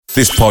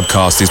This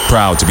podcast is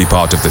proud to be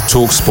part of the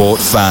TalkSport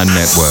Fan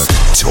Network.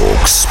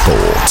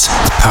 TalkSport.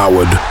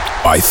 Powered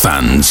by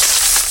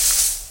fans.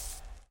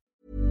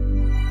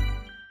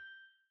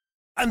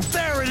 And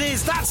there it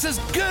is, that's as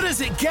good as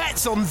it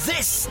gets on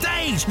this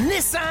stage.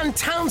 Nissan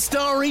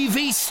Townstar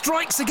EV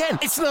strikes again.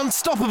 It's an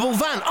unstoppable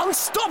van,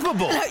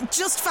 unstoppable.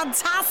 Just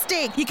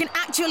fantastic. You can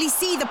actually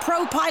see the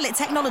ProPilot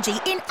technology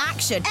in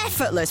action.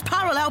 Effortless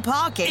parallel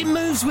parking. It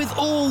moves with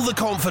all the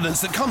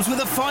confidence that comes with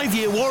a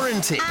 5-year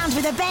warranty. And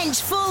with a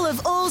bench full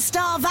of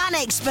all-star van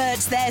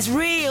experts, there's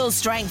real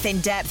strength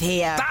in depth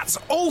here. That's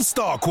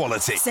all-star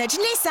quality. Search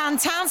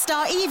Nissan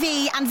Townstar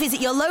EV and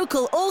visit your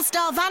local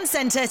all-star van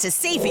centre to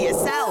see for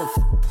yourself.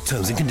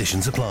 Terms and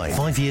conditions apply.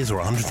 5 years or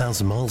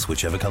 100,000 miles,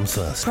 whichever comes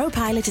first.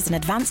 ProPilot is an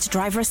advanced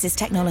driver assist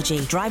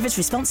technology. Driver's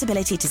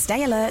responsibility to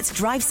stay alert,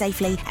 drive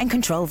safely and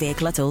control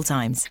vehicle at all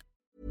times.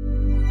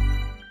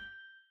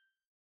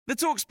 The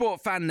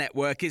TalkSport Fan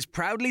Network is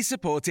proudly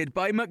supported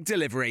by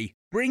McDelivery,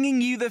 bringing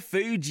you the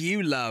food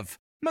you love.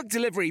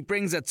 McDelivery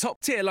brings a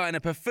top-tier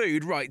lineup of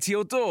food right to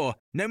your door.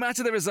 No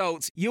matter the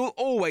result, you'll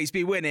always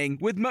be winning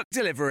with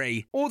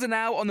McDelivery. Order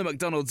now on the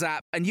McDonald's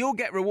app and you'll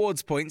get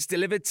rewards points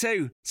delivered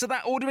too. So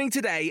that ordering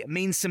today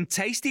means some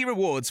tasty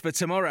rewards for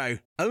tomorrow.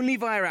 Only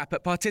via app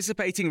at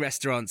participating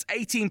restaurants.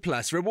 18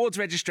 plus. Rewards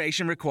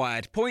registration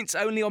required. Points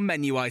only on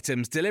menu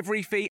items.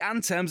 Delivery fee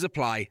and terms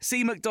apply.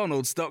 See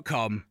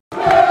mcdonalds.com.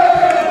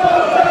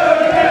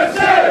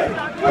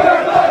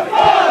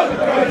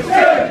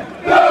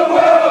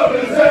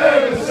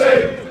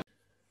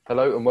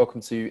 Hello and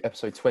welcome to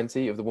episode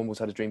 20 of the Wombles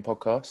Had a Dream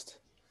podcast.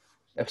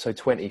 Episode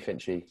 20,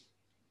 Finchy.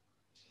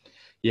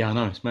 Yeah, I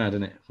know. It's mad,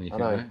 isn't it? I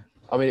know. That?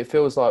 I mean, it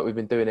feels like we've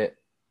been doing it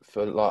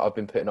for, like, I've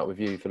been putting up with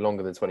you for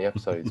longer than 20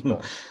 episodes.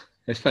 But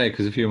it's funny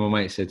because a few of my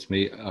mates said to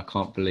me, I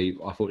can't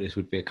believe, I thought this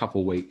would be a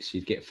couple of weeks,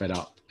 you'd get fed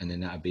up and then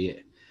that'd be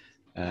it.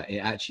 It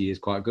actually is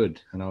quite good.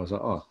 And I was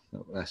like, oh,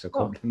 that's a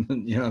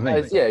compliment. You know what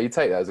I mean? Yeah, you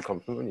take that as a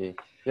compliment, wouldn't you?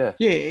 Yeah.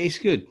 Yeah, it's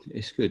good.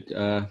 It's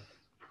good.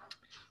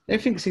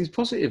 Everything seems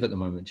positive at the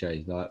moment,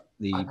 Jay. Like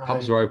the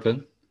pubs are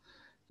open,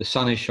 the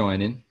sun is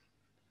shining,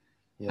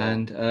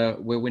 and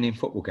we're winning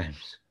football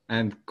games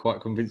and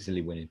quite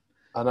convincingly winning.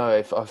 I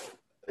know.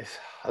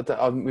 I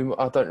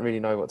don't really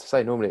know what to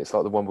say. Normally, it's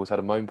like the Wombles Had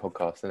a Moan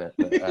podcast, isn't it?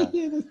 But,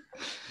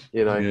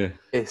 you know,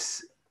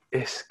 it's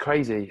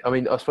crazy. I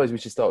mean, I suppose we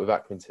should start with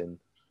Accrington.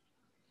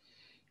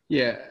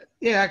 Yeah,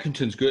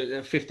 Accrington's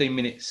good. 15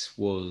 minutes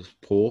was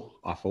poor.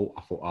 I thought,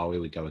 oh,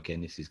 here we go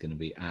again. This is going to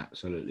be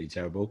absolutely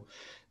terrible.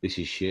 This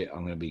is shit.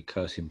 I'm going to be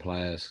cursing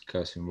players,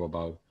 cursing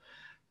Robbo.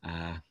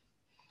 And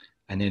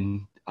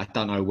then I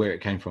don't know where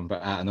it came from,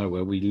 but out of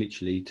nowhere, we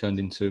literally turned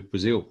into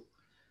Brazil.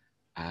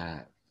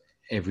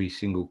 Every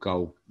single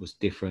goal was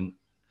different.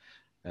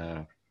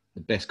 The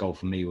best goal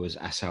for me was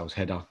Assal's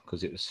header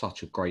because it was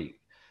such a great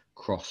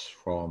cross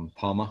from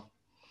Palmer.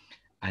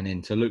 And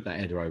then to loop that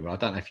header over, I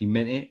don't know if he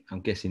meant it.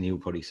 I'm guessing he'll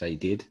probably say he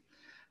did.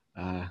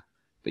 But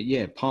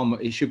yeah, Palmer,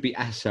 it should be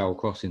Assal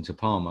crossing to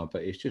Palmer,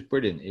 but it's just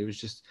brilliant. It was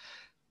just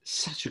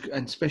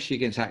and especially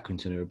against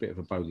Accrington, who are a bit of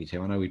a bogey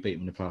team. I know we beat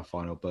them in the playoff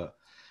final, but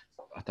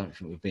I don't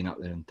think we've been up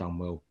there and done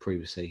well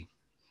previously.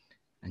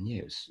 And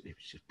yeah, it was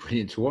just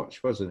brilliant to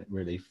watch, wasn't it,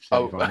 really?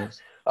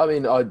 I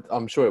mean,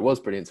 I'm sure it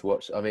was brilliant to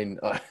watch. I mean,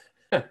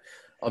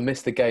 I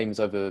missed the games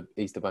over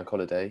Easter Bank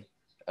holiday,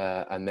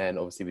 and then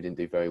obviously we didn't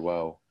do very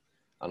well.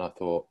 And I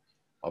thought,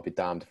 I'll be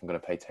damned if I'm going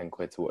to pay 10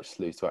 quid to watch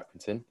lose to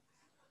Accrington.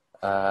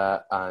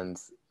 And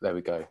there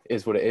we go. It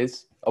is what it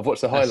is. I've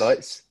watched the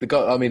highlights. The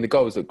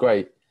goals look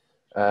great.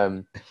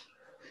 I'd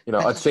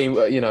seen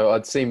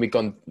we'd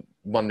gone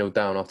 1-0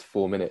 down after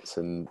 4 minutes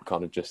and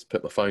kind of just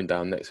put my phone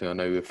down. Next thing I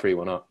know, we were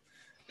 3-1 up.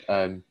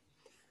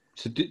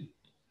 So did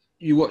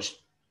you watch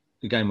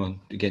the game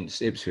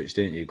against Ipswich,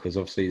 didn't you? Because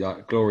obviously,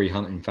 like glory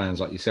hunting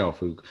fans like yourself,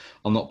 who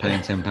I'm not paying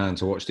 £10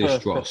 to watch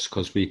this dross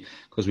because we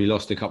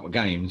lost a couple of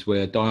games.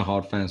 Where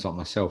diehard fans like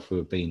myself, who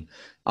have been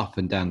up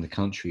and down the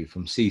country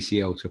from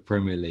CCL to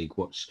Premier League,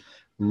 watch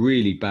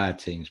really bad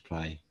teams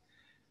play.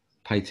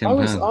 Pay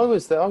 £10. I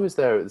was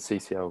there at the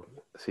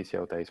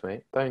CCL days,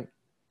 mate. But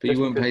you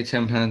wouldn't pay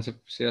 £10 to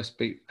see us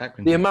beat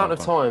Accrington. The amount of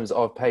times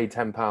I've paid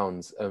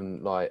 £10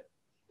 and like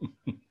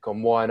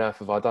gone, why on earth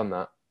have I done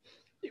that?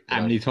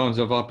 How many times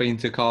have I been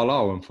to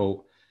Carlisle and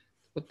thought,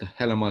 what the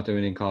hell am I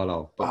doing in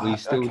Carlisle? But we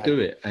still do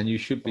it, and you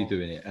should be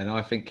doing it. And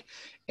I think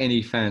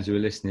any fans who are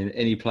listening,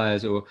 any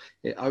players, or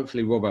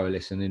hopefully Robbo are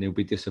listening, and he'll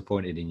be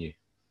disappointed in you.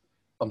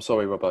 I'm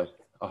sorry, Robbo.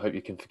 I hope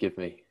you can forgive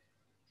me.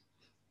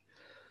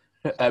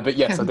 But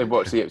yes, I did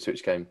watch the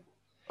Ipswich game.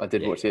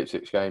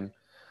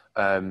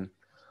 I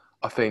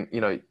think,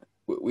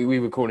 we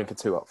were calling for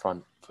 2 up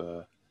front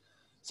for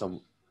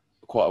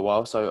quite a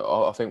while,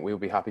 so I think we'll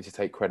be happy to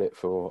take credit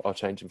for our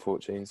change in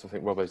fortunes. I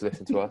think Robbo's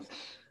listened to us,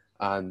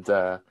 and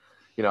I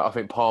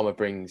think Palmer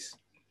brings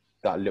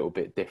that little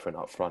bit different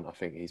up front. I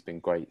think he's been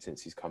great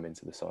since he's come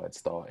into the side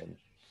starting.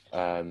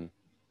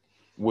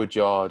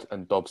 Woodyard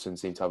and Dobson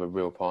seem to have a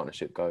real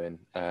partnership going.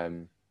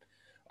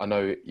 I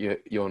know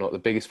you're not the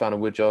biggest fan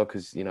of Woodyard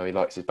because he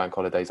likes his bank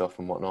holidays off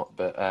and whatnot,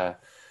 but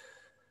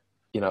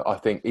I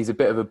think he's a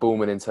bit of a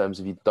ballman in terms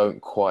of you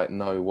don't quite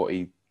know what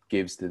he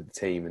gives to the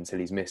team until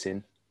he's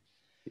missing.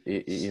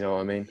 You know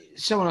what I mean?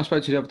 Someone I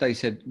spoke to the other day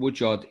said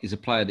Woodyard is a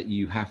player that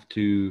you have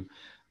to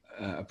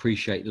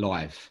appreciate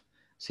live.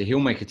 So he'll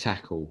make a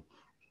tackle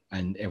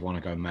and everyone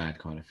will go mad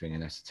kind of thing,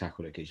 and that's the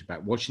tackle that gets you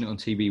back. Watching it on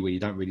TV where you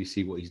don't really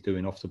see what he's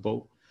doing off the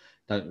ball,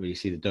 don't really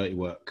see the dirty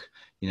work.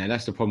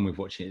 That's the problem with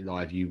watching it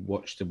live. You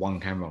watch the one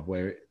camera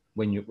where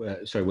when you're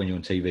on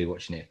TV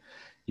watching it,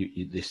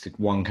 this the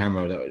one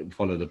camera that will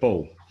follow the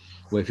ball.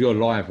 Where if you're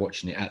live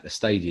watching it at the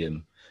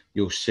stadium,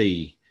 you'll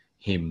see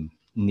him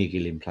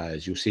niggling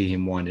players. You'll see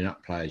him winding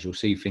up players. You'll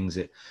see things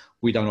that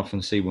we don't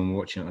often see when we're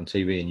watching it on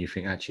TV, and you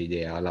think, actually,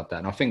 yeah, I love that.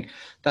 And I think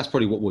that's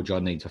probably what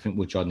Woodyard needs. I think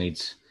Woodyard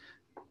needs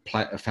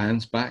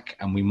fans back,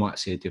 and we might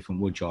see a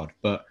different Woodyard.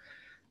 But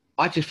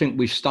I just think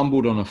we've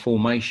stumbled on a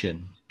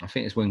formation. I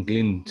think it's when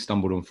Glyn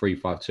stumbled on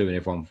 3-5-2 and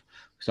everyone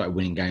started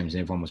winning games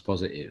and everyone was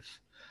positive.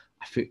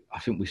 I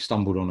think we've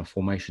stumbled on a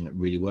formation that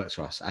really works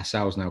for us.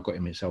 Assal's now got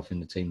himself in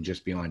the team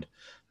just behind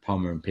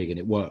Palmer and Pig, and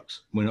it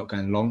works. We're not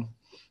going long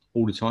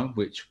all the time,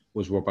 which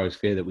was Robbo's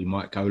fear that we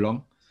might go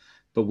long.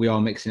 But we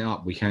are mixing it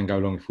up. We can go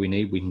long if we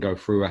need. We can go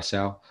through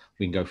Assal.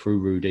 We can go through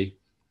Rudy.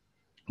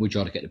 We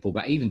try to get the ball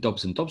back. Even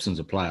Dobson. Dobson's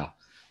a player.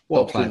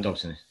 What a player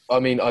Dobson is. I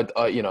mean, I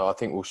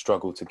think we'll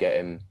struggle to get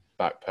him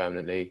back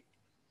permanently.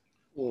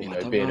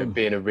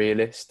 Being a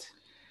realist,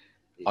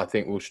 I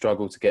think we'll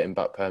struggle to get him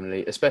back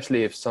permanently,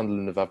 especially if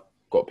Sunderland have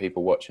got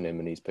people watching him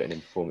and he's putting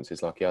in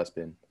performances like he has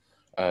been.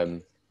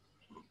 I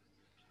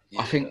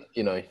think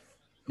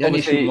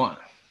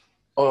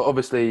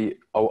obviously,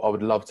 I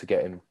would love to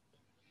get him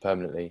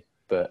permanently,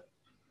 but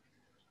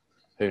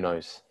who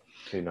knows?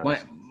 Who knows?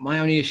 My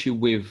only issue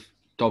with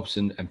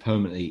Dobson and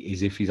permanently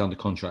is if he's under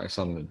contract at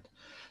Sunderland.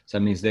 So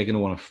that means they're going to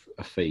want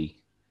a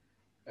fee.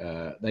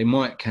 They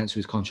might cancel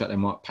his contract. They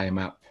might pay him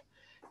out.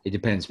 It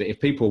depends. But if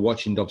people are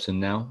watching Dobson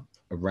now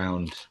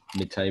around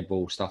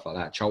mid-table, stuff like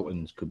that,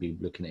 Charlton could be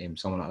looking at him,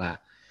 someone like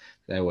that.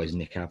 They always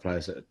nick our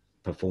players that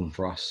perform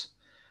for us.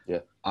 Yeah,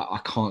 I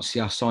can't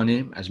see us signing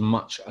him as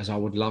much as I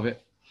would love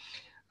it.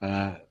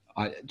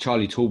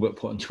 Charlie Talbot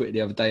put on Twitter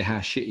the other day how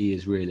shit he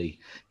is, really.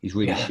 He's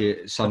really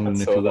shit.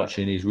 Sunderland, if you're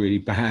watching, he's really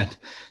bad.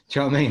 Do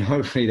you know what I mean?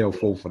 Hopefully they'll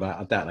fall for that.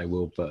 I doubt they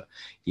will. But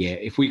yeah,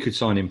 if we could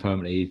sign him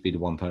permanently, he'd be the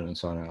one permanent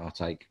signer I'll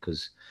take,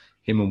 because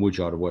him and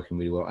Woodyard are working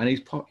really well. And he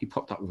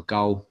popped up with a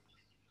goal.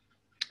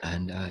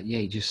 And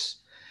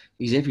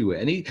he's everywhere.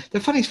 And the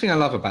funniest thing I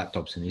love about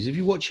Dobson is if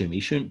you watch him, he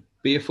shouldn't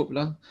be a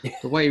footballer.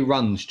 The way he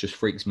runs just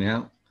freaks me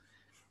out.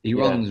 He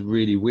runs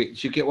really weird.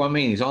 Do you get what I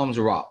mean? His arms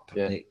are up.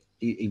 Yeah.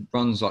 He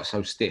runs like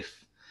so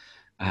stiff,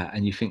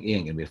 and you think he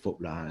ain't going to be a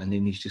footballer, and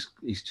then he's just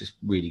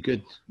really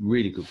good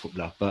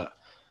footballer. But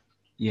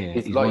yeah,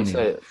 like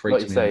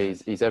you say,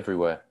 he's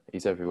everywhere.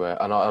 He's everywhere,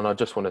 and I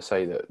just want to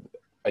say that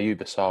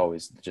Ayoub Assal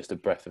is just a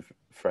breath of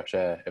fresh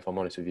air. If I'm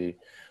honest with you,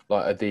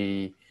 was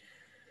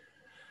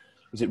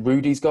it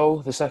Rudy's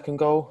goal, the second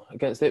goal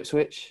against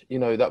Ipswich?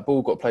 That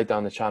ball got played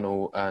down the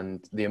channel,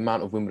 and the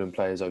amount of Wimbledon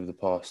players over the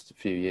past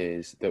few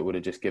years that would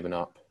have just given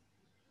up.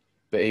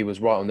 But he was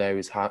right on there. He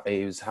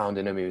was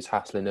hounding him. He was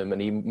hassling him,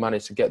 and he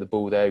managed to get the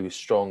ball there. He was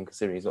strong,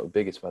 considering he's not the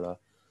biggest fella.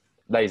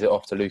 Lays it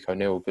off to Luke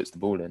O'Neill, puts the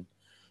ball in.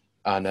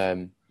 And, I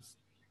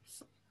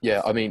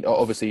mean,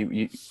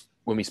 obviously,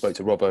 when we spoke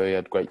to Robbo, he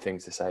had great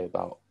things to say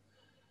about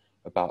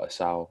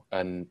Assal.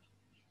 And,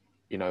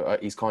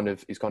 he's kind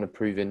of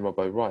proving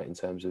Robbo right in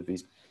terms of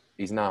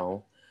he's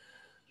now,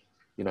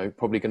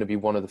 probably going to be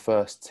one of the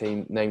first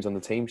team names on the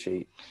team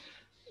sheet.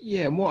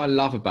 Yeah, and what I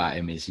love about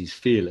him is he's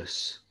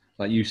fearless.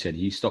 Like you said,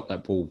 he stopped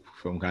that ball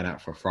from going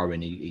out for a throw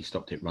in. He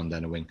stopped it run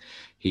down the wing.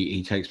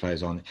 He takes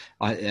players on.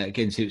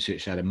 Against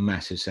Ipswich, had a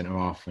massive centre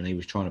half, and he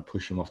was trying to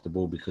push him off the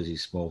ball because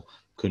he's small.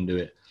 Couldn't do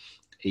it.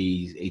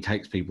 He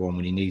takes people on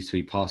when he needs to.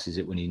 He passes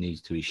it when he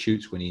needs to. He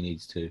shoots when he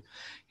needs to.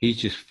 He's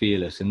just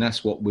fearless, and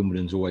that's what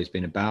Wimbledon's always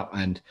been about.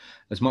 And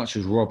as much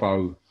as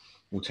Robbo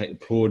will take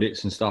the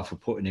plaudits and stuff for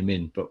putting him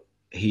in, but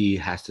he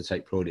has to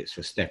take plaudits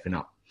for stepping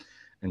up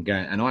and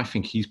going. And I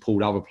think he's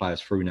pulled other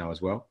players through now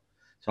as well.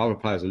 So other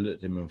players have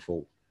looked at him and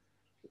thought,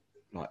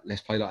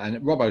 let's play like...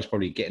 And Robbo's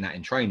probably getting that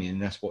in training,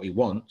 and that's what he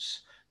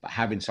wants. But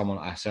having someone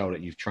like Assal that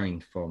you've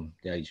trained from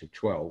the age of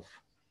 12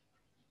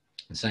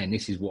 and saying,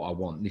 this is what I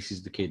want, this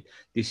is the kid,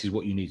 this is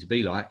what you need to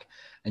be like.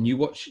 And you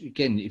watch,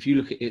 again, if you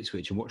look at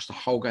Ipswich and watch the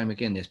whole game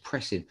again, there's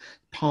pressing.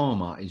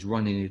 Palmer is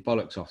running his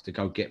bollocks off to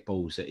go get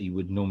balls that he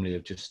would normally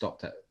have just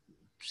stopped at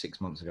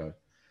 6 months ago.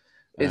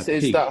 It's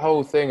that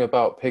whole thing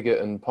about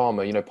Piggott and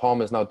Palmer.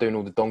 Palmer's now doing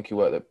all the donkey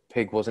work that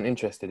Pig wasn't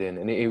interested in.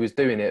 And he was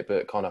doing it,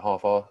 but kind of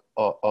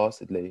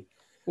half-arsedly.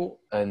 Well,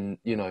 and,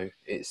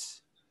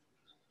 it's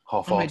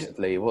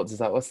half-arsedly.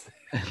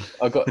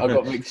 I got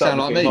mixed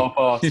up between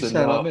half-arsed and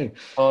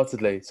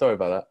half-heartedly. Sorry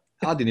about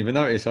that. I didn't even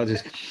notice. I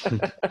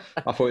thought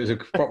it was a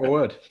proper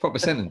word, proper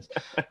sentence.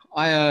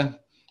 I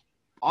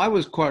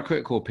was quite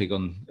critical of Pig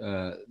on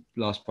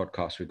last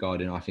podcast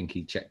regarding I think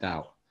he checked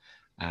out.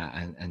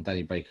 And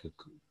Danny Baker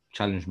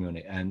challenged me on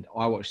it, and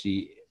I watched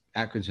the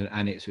Accrington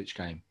and Ipswich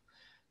game,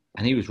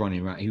 and he was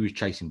running around, he was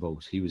chasing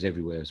balls, he was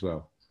everywhere as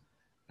well.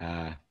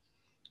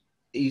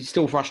 he's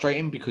still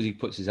frustrating because he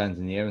puts his hands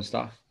in the air and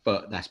stuff,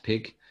 but that's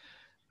Pig.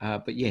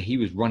 But yeah, he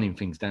was running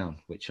things down,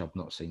 which I've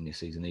not seen this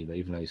season either,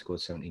 even though he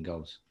scored 17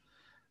 goals.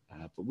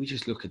 But we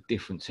just look a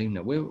different team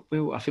now.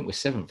 I think we're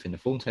 7th in the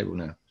form table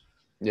now.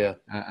 Yeah.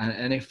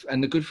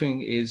 And the good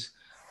thing is,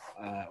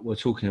 we're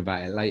talking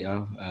about it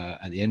later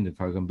at the end of the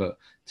programme, but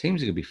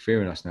teams are going to be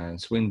fearing us now,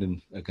 and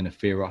Swindon are going to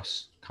fear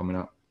us coming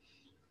up.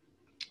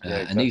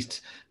 Exactly. And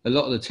a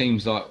lot of the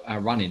teams that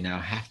are running now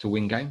have to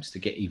win games to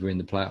get either in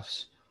the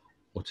playoffs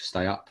or to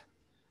stay up.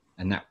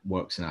 And that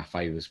works in our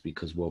favours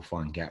because we'll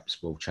find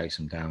gaps, we'll chase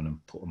them down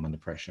and put them under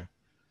pressure.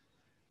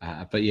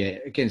 But yeah,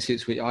 against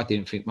Ipswich, I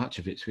didn't think much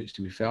of Ipswich,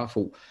 to be fair.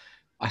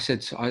 I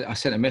sent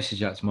a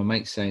message out to my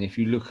mates saying, if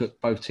you look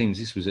at both teams,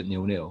 this was at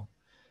 0-0,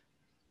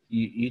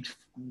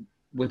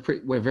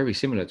 we're very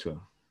similar to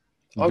them.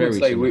 I would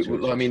say,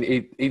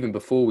 even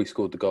before we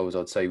scored the goals,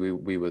 I'd say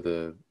we were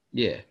the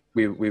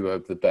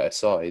better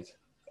side.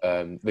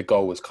 The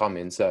goal was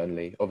coming,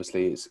 certainly.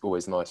 Obviously, it's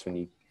always nice when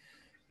you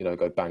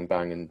go bang,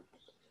 bang, and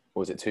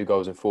what was it, 2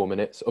 goals in 4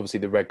 minutes? Obviously,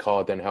 the red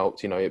card then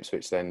helped,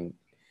 Ipswich then.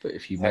 But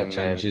if you make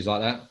changes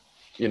like that?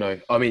 It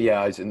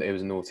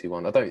was a naughty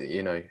one. I don't,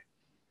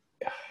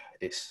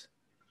 it's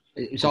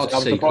hard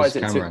to see.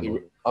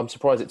 I'm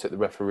surprised it took the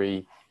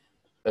referee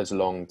as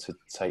long to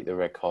take the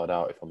red card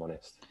out, if I'm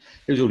honest.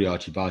 It was all the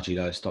argy-bargy,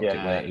 though. Stopped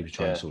it late. He was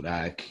trying to sort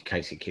that out in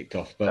case it kicked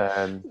off.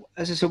 But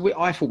as I said,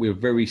 I thought we were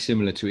very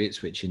similar to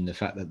Ipswich in the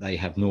fact that they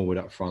have Norwood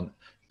up front,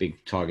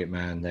 big target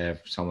man. They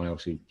have someone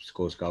else who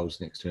scores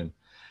goals next to him.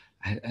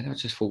 And I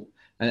just thought...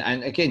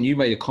 And again, you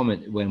made a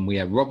comment when we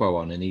had Robbo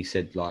on, and he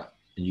said, and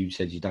you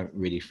said you don't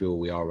really feel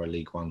we are a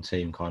League One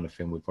team kind of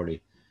thing. We're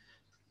probably...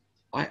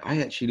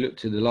 I actually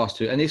looked at the last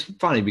 2... And it's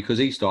funny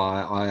because Easter,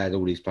 I had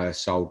all these players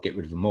sold, get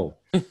rid of them all.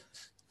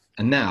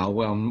 And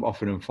now, I'm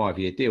offering them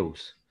 5-year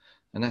deals.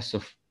 And that's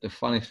the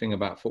funny thing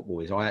about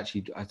football is I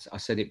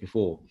said it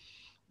before.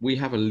 We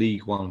have a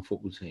League One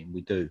football team.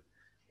 We do.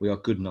 We are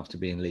good enough to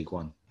be in League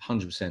One,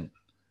 100%.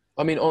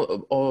 I mean,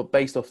 or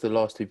based off the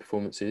last 2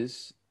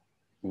 performances,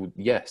 well,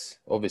 yes,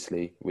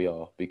 obviously we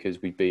are,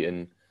 because we've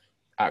beaten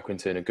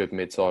Accrington, a good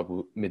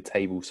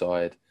mid-table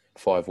side,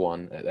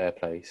 5-1 at their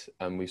place,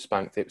 and we've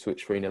spanked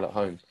Ipswich 3-0 at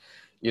home.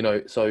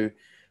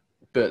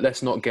 But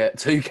let's not get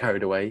too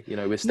carried away.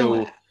 We're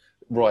still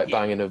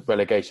bang in a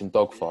relegation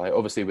dogfight.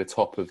 Obviously, we're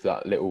top of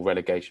that little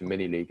relegation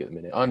mini league at the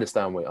minute. I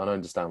understand what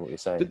you're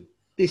saying. But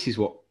this is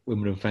what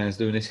Wimbledon fans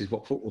do, and this is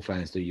what football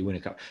fans do. You win a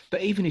cup.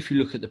 But even if you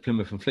look at the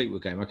Plymouth and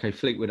Fleetwood game, okay,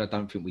 Fleetwood, I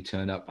don't think we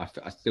turned up. I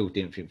still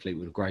didn't think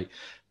Fleetwood were great.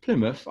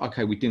 Plymouth,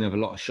 okay, we didn't have a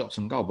lot of shots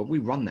on goal, but we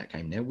run that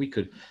game there.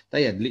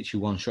 They had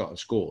literally 1 shot and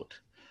scored.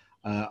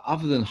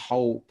 Other than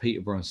Hull,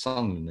 Peterborough and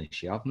Sunderland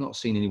this year, I've not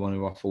seen anyone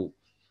who I thought,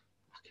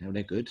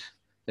 they're good.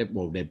 They're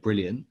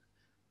brilliant.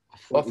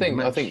 I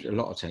think a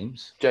lot of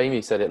teams.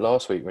 Jamie said it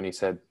last week when he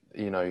said,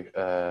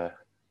 what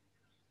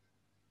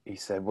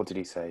did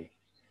he say?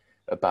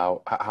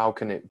 About how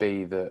can it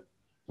be that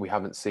we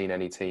haven't seen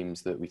any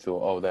teams that we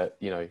thought,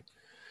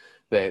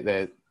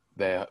 they're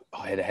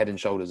head and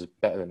shoulders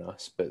better than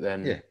us, but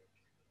then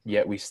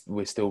yet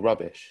we're still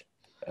rubbish.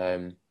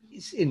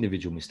 It's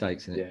individual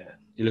mistakes, isn't it? Yeah.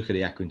 You look at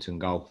the Accrington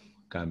goal,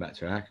 going back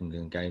to our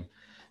Accrington game,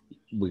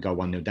 we go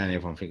 1-0 down,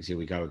 everyone thinks, here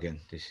we go again,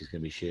 this is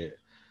going to be shit.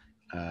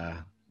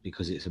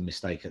 Because it's a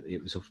mistake.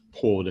 It was a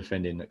poor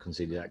defending that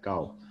conceded that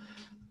goal.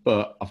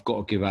 But I've got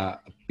to give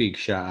out a big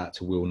shout out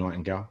to Will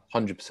Nightingale.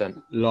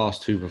 100%.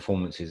 Last 2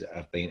 performances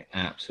have been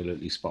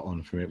absolutely spot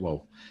on from it.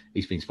 Well,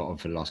 he's been spot on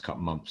for the last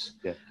couple of months.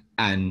 Yeah.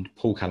 And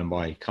Paul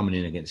Callenby coming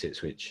in against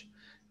Ipswich,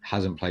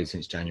 hasn't played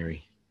since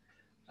January.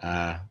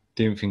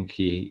 Didn't think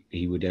he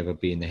would ever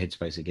be in the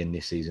headspace again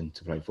this season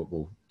to play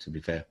football, to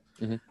be fair.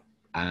 Mm-hmm.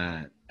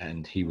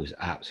 And he was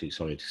absolutely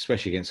solid,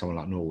 especially against someone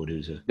like Norwood,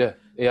 who's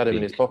he had him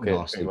in his pocket,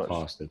 nasty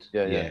bastard.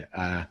 Yeah.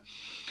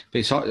 But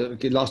it's like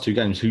the last 2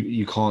 games,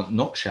 you can't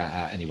not shout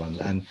out anyone.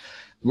 And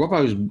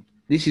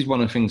this is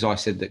one of the things I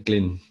said that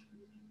Glyn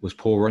was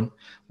poor on,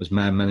 was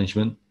man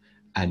management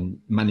and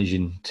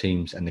managing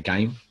teams and the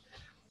game.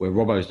 Where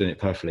Robbo's doing it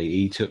perfectly.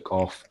 He took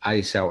off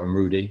Aysel and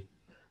Rudy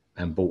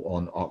and brought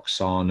on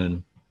Oksana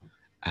and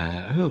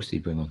who else did he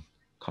bring on?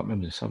 Can't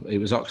remember. It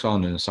was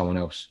Oksana and someone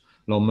else,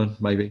 Longman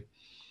maybe.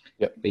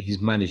 Yep. But he's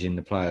managing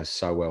the players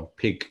so well.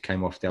 Pig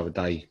came off the other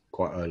day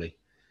quite early.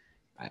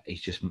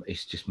 He's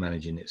just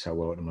managing it so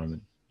well at the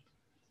moment.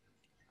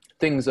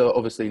 Things are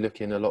obviously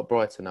looking a lot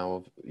brighter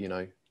now.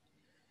 We'll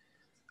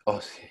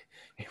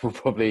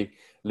probably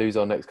lose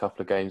our next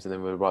couple of games and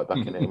then we're right back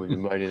in it and we'll be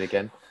moaning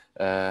again.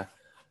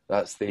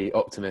 That's the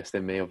optimist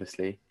in me,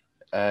 obviously.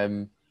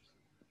 But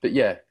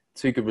yeah,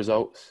 2 good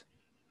results.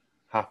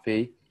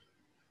 Happy.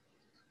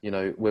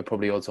 We're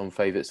probably odds-on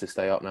favourites to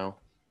stay up now,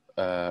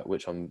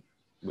 which I'm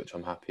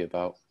happy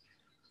about.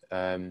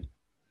 And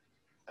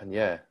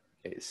yeah,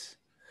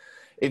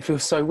 it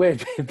feels so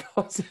weird being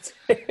positive.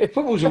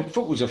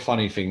 Football's a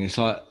funny thing. It's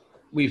like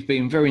we've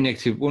been very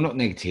negative. Well, not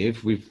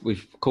negative.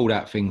 We've called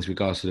out things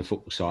regards to the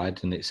football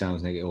side, and it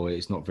sounds negative or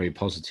it's not very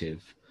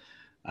positive.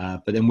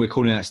 But then we're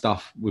calling out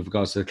stuff with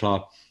regards to the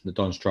club, the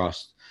Don's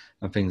Trust,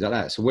 and things like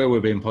that. So where we're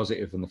being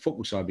positive on the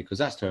football side, because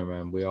that's turned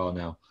around, we are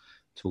now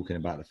talking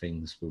about the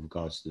things with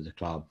regards to the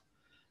club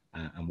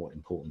and what's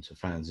important to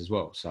fans as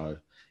well. So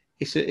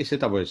it's a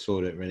double-edged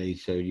sword, really.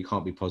 So you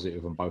can't be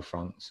positive on both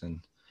fronts, and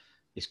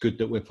it's good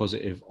that we're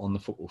positive on the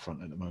football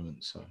front at the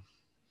moment.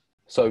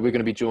 So we're going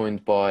to be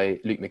joined by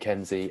Luke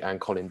McKenzie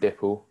and Colin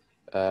Dipple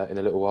in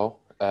a little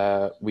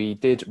while. We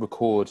did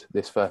record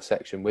this first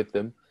section with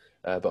them,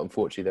 but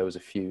unfortunately there was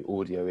a few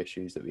audio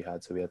issues that we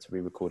had, so we had to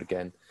re-record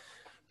again.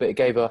 But it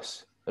gave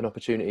us an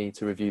opportunity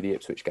to review the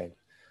Ipswich game.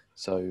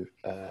 So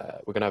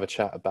we're going to have a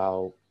chat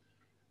about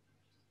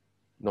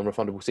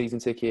non-refundable season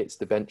tickets,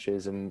 the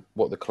benches, and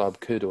what the club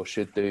could or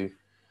should do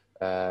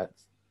to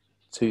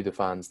the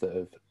fans that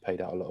have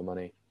paid out a lot of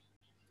money.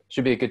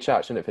 Should be a good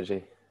chat, shouldn't it,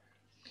 Finchy?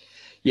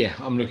 Yeah,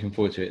 I'm looking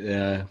forward to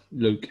it.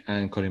 Luke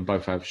and Colin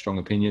both have strong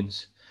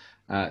opinions.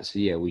 So,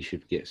 yeah, we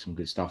should get some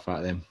good stuff out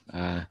of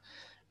them.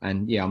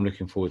 And, yeah, I'm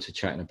looking forward to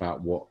chatting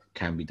about what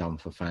can be done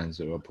for fans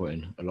that are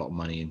putting a lot of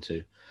money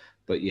into.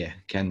 But, yeah,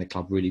 can the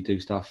club really do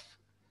stuff?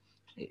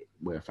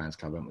 We're a fans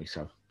club, aren't we?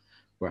 So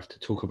we'll have to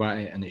talk about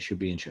it, and it should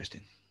be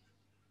interesting.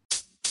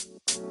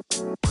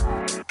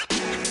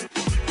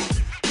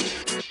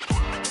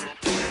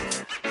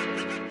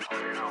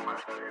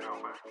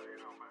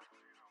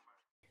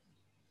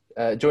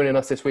 Joining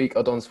us this week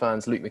are Dons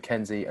fans Luke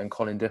McKenzie and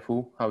Colin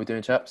Dipple. How are we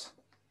doing, chaps?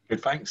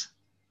 Good, thanks.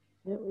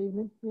 Yeah,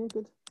 evening. Yeah,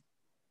 good.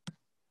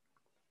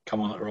 Come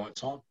on at the right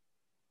time.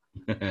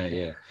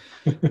 Yeah.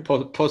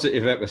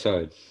 Positive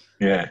episode.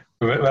 Yeah.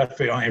 We'll have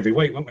to be on every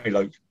week, won't we,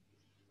 Luke?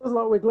 Feels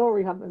like we're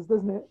glory hunters,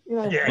 doesn't it? You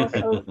know, Yeah.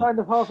 I was kind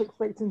of half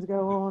expecting to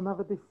go, oh,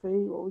 another defeat,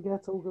 what are we going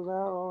to talk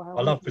about? Or how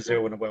I love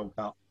Brazil in the World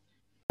Cup.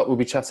 We'll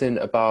be chatting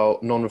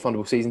about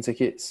non-refundable season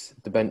tickets,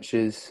 the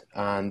benches,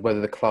 and whether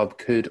the club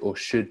could or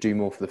should do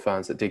more for the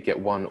fans that did get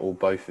one or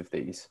both of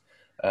these,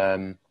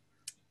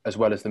 as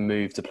well as the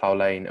move to Plough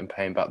Lane and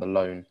paying back the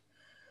loan.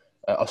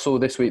 I saw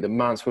this week that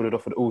Mansfield had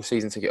offered all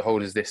season ticket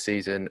holders this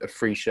season a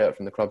free shirt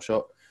from the club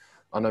shop.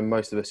 I know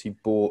most of us who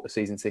bought a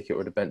season ticket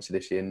or a bencher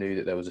this year knew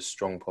that there was a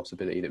strong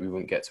possibility that we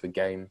wouldn't get to a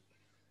game.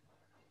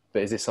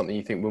 But is this something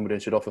you think Wimbledon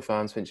should offer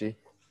fans, Finchy?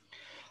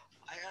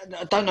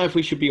 I don't know if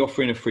we should be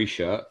offering a free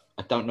shirt.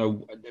 I don't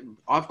know.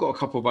 I've got a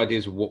couple of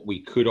ideas of what we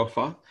could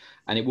offer,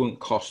 and it wouldn't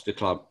cost the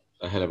club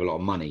a hell of a lot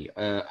of money.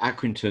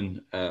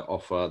 Accrington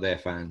offer their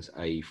fans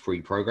a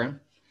free program.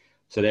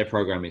 So their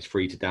program is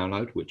free to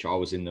download, which I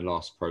was in the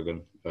last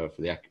program for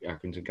the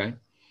Accrington game.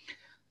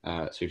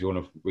 So if you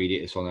want to read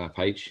it, it's on our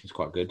page. It's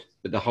quite good.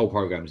 But the whole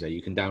program's there.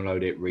 You can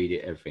download it, read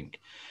it, everything.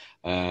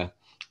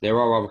 There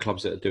are other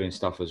clubs that are doing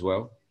stuff as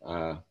well.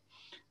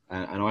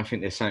 And I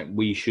think there's something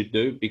we should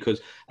do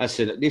because, as I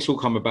said, this will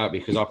come about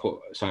because I put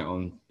something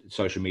on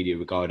social media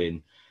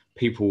regarding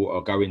people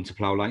are going to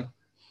Plough Lane,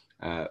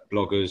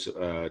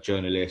 bloggers,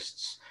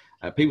 journalists.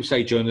 People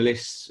say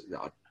journalists.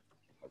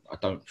 I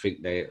don't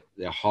think they're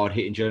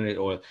hard-hitting journalists,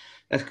 or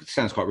that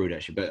sounds quite rude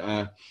actually,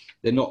 but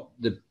they're not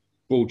the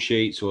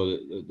broadsheets or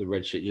the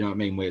red sheet, you know what I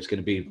mean, where it's going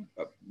to be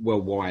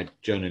worldwide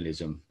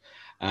journalism.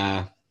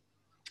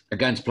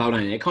 Against Plough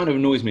Lane, it kind of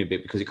annoys me a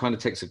bit because it kind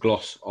of takes a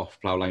gloss off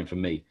Plough Lane for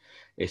me.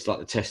 It's like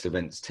the test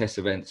events.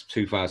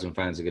 2,000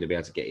 fans are going to be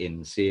able to get in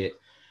and see it,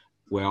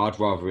 where I'd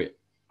rather it.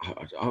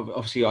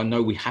 Obviously, I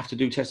know we have to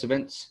do test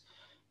events,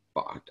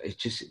 but it's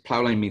just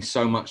Plough Lane means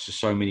so much to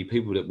so many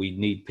people that we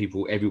need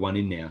everyone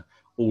in there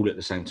all at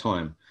the same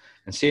time.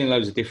 And seeing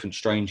loads of different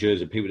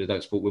strangers and people that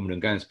don't support Wimbledon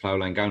going to Plough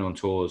Lane, going on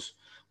tours,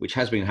 which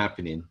has been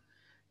happening,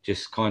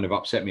 just kind of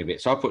upset me a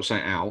bit. So I put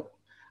something out,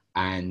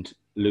 and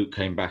Luke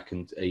came back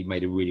and he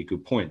made a really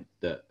good point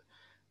that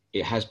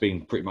it has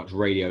been pretty much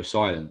radio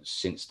silence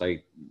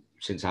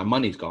since our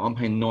money's gone. I'm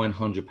paying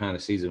 £900 a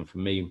season for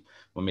me,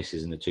 my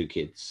missus and the two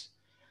kids.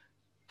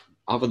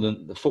 Other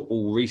than the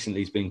football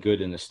recently has been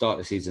good, and the start of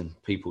the season,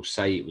 people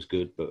say it was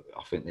good, but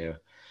I think they're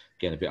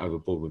getting a bit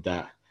overboard with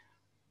that.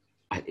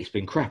 It's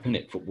been crap, isn't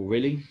it, football,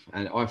 really?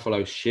 And I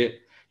follow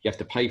shit. You have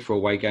to pay for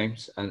away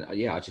games. And,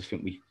 yeah, I just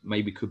think we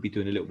maybe could be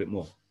doing a little bit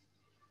more.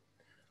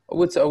 I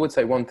would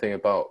say one thing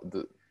about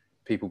the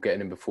people getting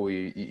in before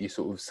you. You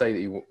sort of say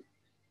that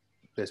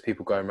there's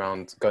people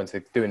going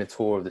to doing a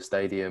tour of the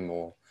stadium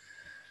or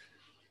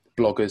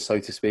bloggers, so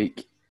to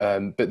speak.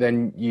 But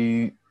then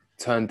you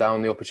turn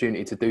down the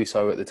opportunity to do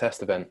so at the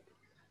test event.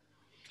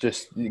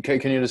 Just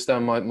can you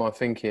understand my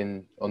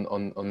thinking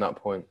on that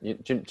point?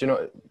 Do you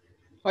know?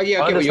 Oh,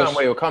 yeah, I understand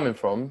where you're coming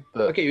from.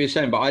 But I get what you're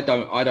saying, but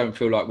I don't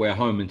feel like we're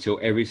home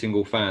until every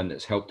single fan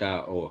that's helped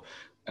out or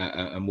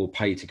and will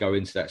pay to go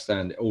into that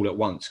stand all at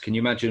once. Can you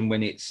imagine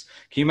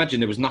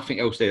there was nothing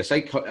else there?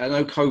 Say, I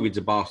know COVID's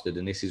a bastard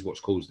and this is what's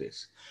caused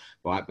this,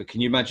 right? But can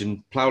you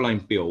imagine Plough Lane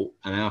built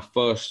and our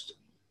first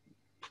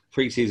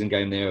pre-season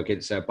game there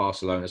against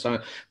Barcelona,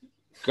 so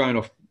going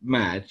off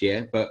mad,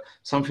 yeah, but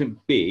something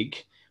big.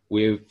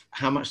 With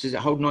how much does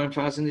it hold?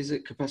 9,000 is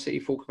it capacity?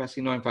 Full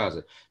capacity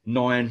 9,000.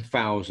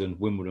 9,000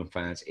 Wimbledon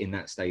fans in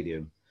that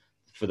stadium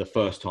for the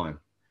first time.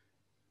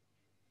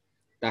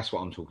 That's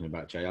what I'm talking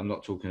about, Jay. I'm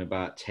not talking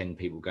about 10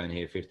 people going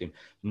here, 15,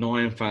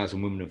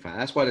 9,000 Wimbledon fans.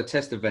 That's why the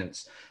test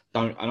events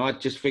don't. And I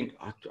just think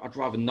I'd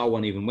rather no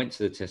one even went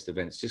to the test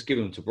events. Just give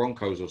them to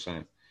Broncos or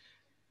something.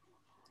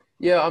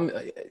 Yeah,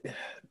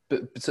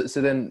 but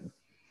so then,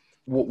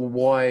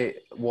 why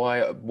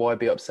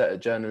be upset at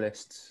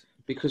journalists?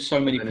 Because so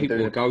many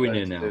people are going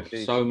there now.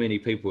 So many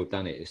people have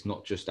done it. It's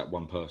not just that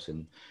one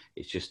person.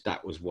 It's just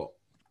that was what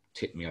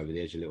tipped me over the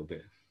edge a little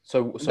bit.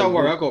 So don't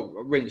worry, I got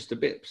rinsed to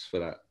bits for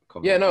that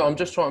comment. Yeah, no, I'm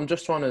just trying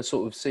to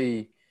sort of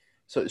see.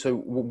 So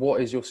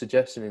what is your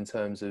suggestion in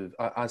terms of,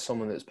 as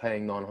someone that's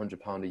paying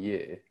 £900 a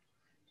year,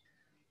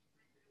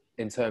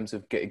 in terms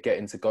of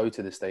getting to go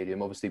to the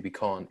stadium? Obviously, we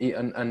can't.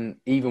 And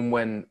even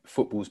when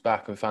football's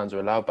back and fans are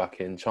allowed back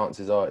in,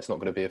 chances are it's not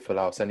going to be a full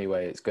house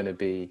anyway. It's going to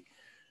be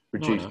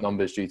reduced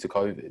numbers due to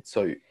COVID.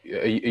 So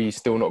are you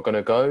still not going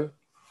to go?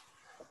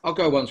 I'll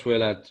go once we're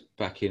allowed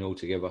back in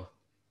altogether.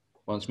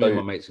 Once me and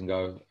my mates can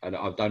go, and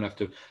I don't have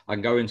to. I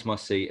can go into my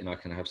seat and I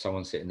can have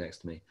someone sitting next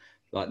to me.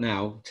 Like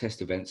now,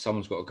 test events,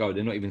 someone's got to go.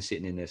 They're not even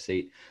sitting in their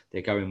seat.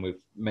 They're going with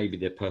maybe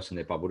the person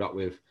they're bubbled up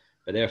with,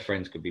 but their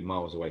friends could be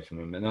miles away from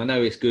them. And I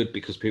know it's good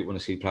because people want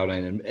to see Plough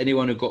Lane. And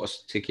anyone who got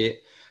a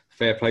ticket,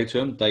 fair play to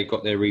them. They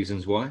got their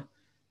reasons why.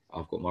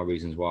 I've got my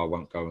reasons why I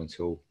won't go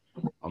until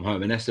I'm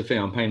home. And that's the thing.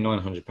 I'm paying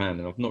 £900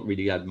 and I've not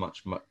really had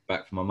much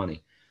back for my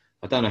money.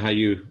 I don't know how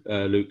you,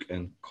 Luke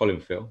and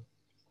Colin, feel.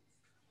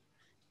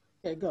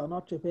 Yeah, go on,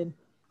 I'll chip in.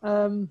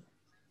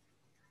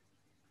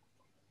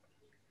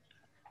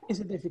 It's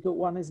a difficult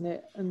one, isn't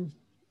it? And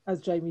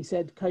as Jamie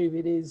said,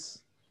 COVID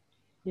is,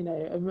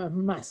 a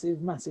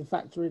massive, massive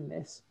factor in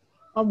this.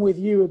 I'm with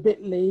you a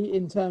bit, Lee,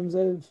 in terms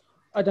of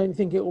I don't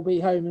think it will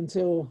be home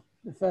until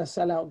the first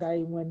sellout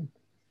game when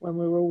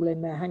we're all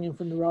in there hanging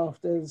from the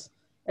rafters.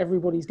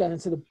 Everybody's going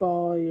to the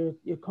bar.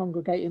 You're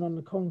congregating on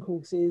the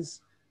concourses,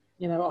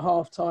 at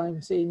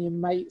half-time, seeing your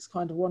mates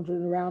kind of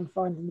wandering around,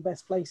 finding the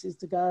best places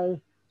to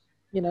go,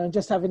 and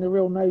just having a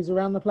real nose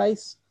around the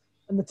place.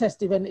 And the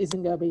test event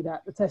isn't going to be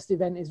that. The test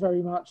event is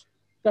very much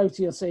go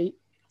to your seat,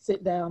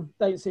 sit down,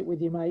 don't sit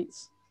with your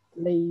mates,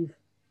 leave.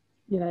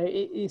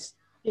 It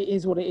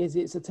is what it is.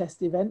 It's a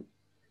test event.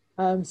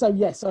 So,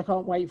 yes, I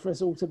can't wait for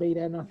us all to be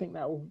there. And I think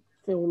that will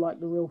feel like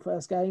the real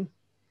first game.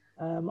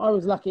 I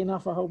was lucky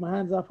enough, I hold my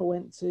hands up. I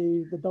went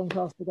to the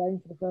Doncaster game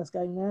for the first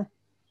game there.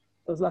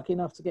 I was lucky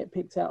enough to get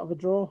picked out of a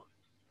draw.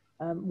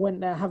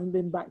 Went there, haven't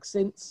been back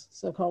since.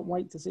 So I can't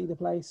wait to see the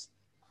place.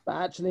 But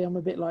actually, I'm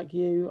a bit like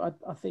you.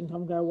 I think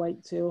I'm going to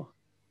wait till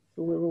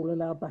we're all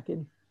allowed back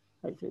in,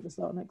 hopefully at the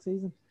start of next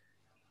season.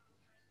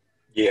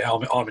 Yeah,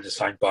 I'm in the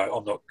same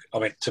boat.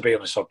 To be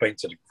honest, I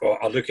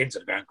look into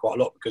the ground quite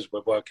a lot because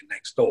we're working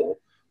next door.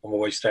 I'm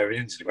always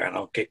staring into the ground.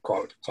 I'll get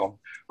quite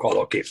a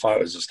lot, get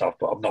photos and stuff,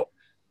 but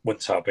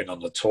wouldn't say I've been on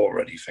the tour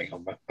or anything.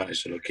 I've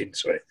managed to look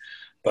into it.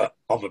 But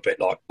I'm a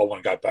bit like, I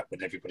want to go back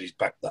when everybody's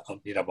back. My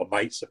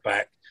mates are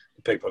back,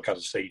 the people I go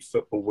to see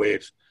football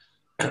with.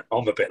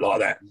 I'm a bit like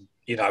that. And,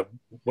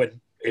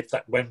 if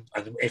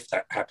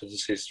that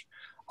happens,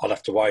 I'll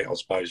have to wait, I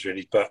suppose,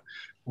 really. But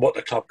what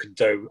the club can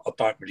do, I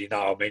don't really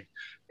know. I mean,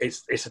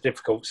 it's a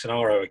difficult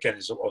scenario, again,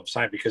 is what I'm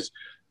saying, because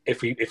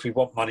if we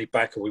want money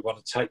back or we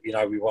want to take,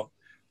 we want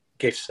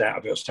gifts out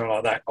of it or something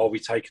like that, are we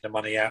taking the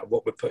money out of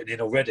what we're putting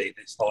in already? And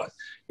it's like,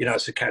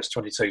 it's a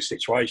catch-22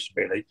 situation,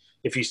 really.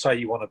 If you say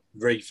you want a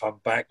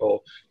refund back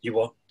or you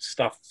want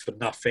stuff for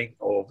nothing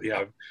or,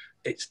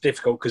 it's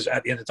difficult because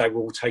at the end of the day,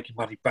 we're all taking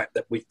money back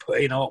that we've put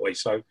in, aren't we?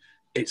 So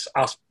it's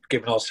us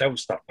giving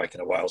ourselves stuff back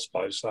in a way, I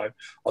suppose. So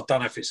I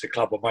don't know if it's the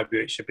club or maybe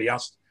it should be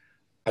us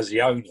as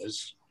the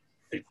owners,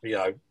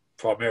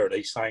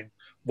 primarily saying,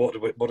 what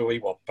do we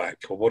want back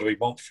or what do we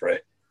want for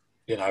it?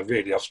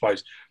 Really, I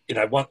suppose,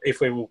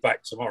 if we were all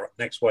back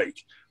next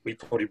week, we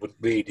probably wouldn't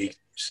really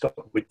stop.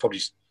 It would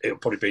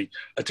probably be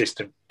a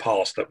distant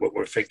past that what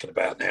we're thinking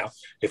about now.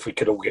 If we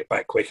could all get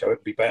back quicker, it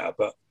would be better.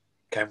 But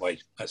can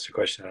we? That's the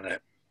question, isn't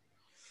it?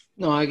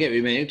 No, I get what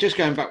you mean. Just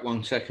going back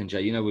 1 second,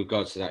 Jay, with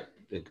regards to that,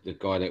 the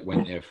guy that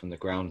went there from the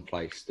ground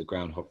place, the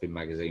ground hopping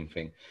magazine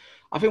thing.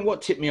 I think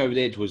what tipped me over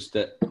the edge was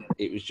that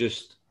it was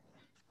just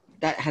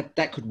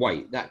that could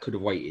wait. That could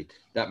have waited.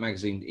 That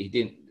magazine,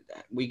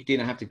 we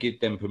didn't have to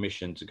give them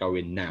permission to go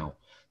in now.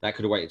 That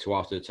could have waited till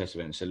after the test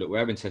event. So look, we're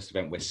having a test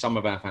event where some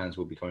of our fans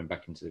will be coming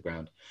back into the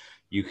ground.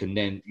 You're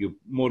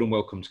more than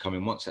welcome to come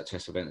in once that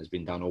test event has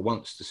been done or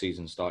once the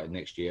season started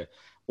next year.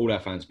 All our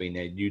fans being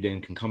there, you then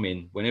can come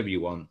in whenever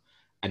you want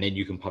and then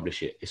you can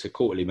publish it. It's a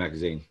quarterly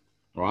magazine.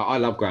 All right, I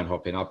love ground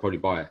hopping. I'd probably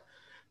buy it.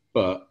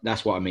 But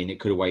that's what I mean. It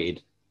could have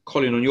waited.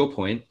 Colin, on your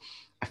point,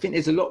 I think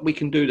there's a lot we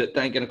can do that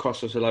ain't going to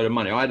cost us a load of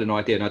money. I had an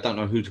idea and I don't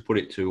know who to put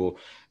it to or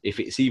if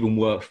it's even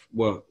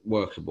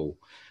workable.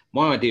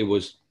 My idea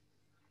was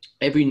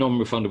every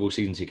non-refundable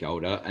season ticket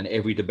holder and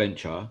every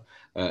debenture,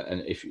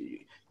 and if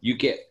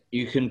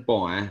you can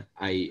buy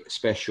a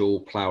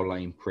special Plough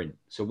Lane print.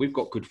 So we've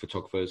got good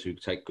photographers who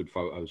take good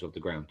photos of the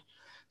ground.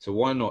 So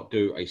why not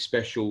do a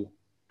special,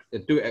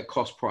 do it at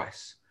cost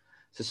price?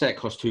 So say it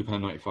costs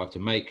 £2.95 to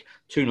make,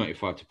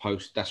 £2.95 to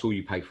post. That's all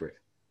you pay for it.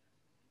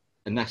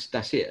 And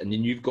that's it. And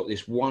then you've got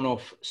this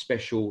one-off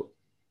special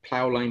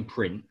Plough Lane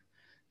print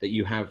that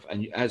you have,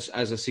 and as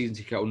a season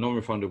ticket or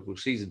non-refundable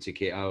season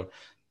ticket, out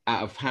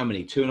of how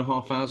many?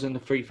 2,500 or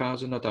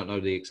 3,000? I don't know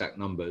the exact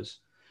numbers,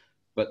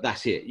 but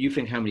that's it. You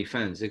think how many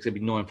fans? There's going to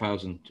be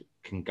 9,000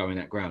 can go in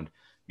that ground.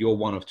 You're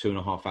one of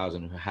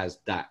 2,500 who has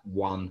that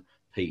one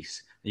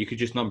piece. And you could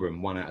just number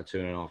them 1 out of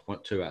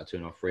 2.5, 2 out of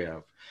 2.5, 3 out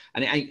of.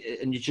 And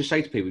and you just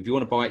say to people, if you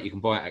want to buy it, you can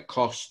buy it at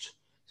cost.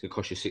 It's going to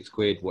cost you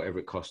 £6, whatever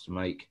it costs to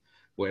make,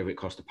 whatever it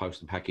costs to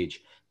post and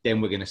package.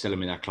 Then we're going to sell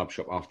them in our club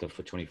shop after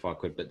for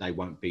 £25, but they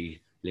won't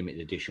be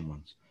limited edition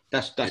ones.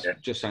 That's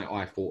just something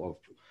I thought of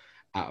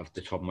out of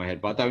the top of my head.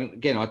 But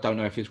I don't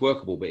know if it's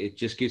workable, but it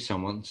just gives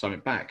someone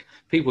something back.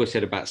 People have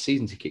said about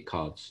season ticket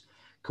cards,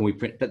 can we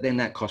print? But then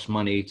that costs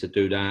money to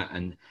do that.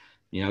 And,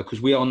 you know,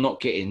 because we are not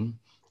getting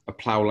a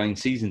Plough Lane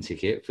season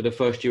ticket for the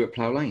first year at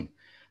Plough Lane.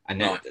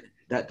 And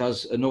that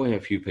does annoy a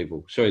few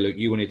people. Sorry, Luke,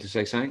 you wanted to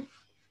say something?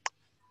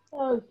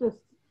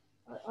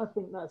 I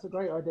think that's a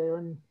great idea.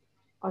 And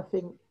I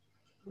think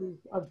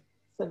I've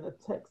sent a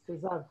text to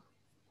Zav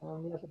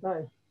the other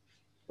day.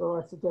 So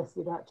I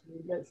suggested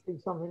actually let's do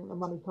something the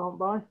money can't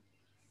buy.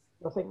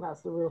 I think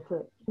that's the real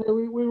trick. You know,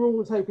 we were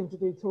always hoping to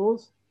do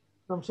tours.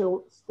 I'm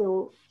still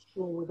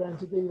sure we're going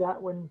to do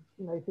that when,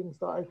 you know, things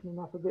start opening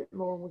up a bit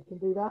more and we can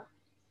do that.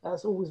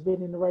 That's always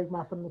been in the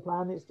roadmap and the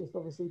plan. It's just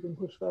obviously been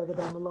pushed further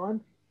down the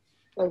line.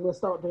 So we'll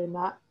start doing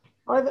that.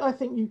 I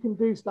think you can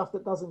do stuff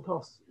that doesn't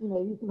cost. You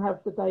know, you can have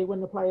the day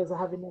when the players are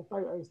having their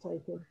photos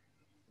taken,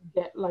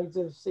 get loads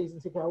of season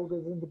ticket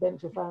holders and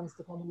debenture fans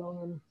to come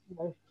along and, you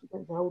know,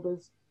 debenture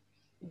holders,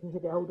 season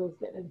ticket holders,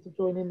 get them to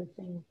join in the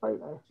team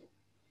photo.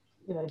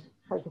 You know,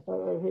 take a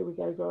photo, here we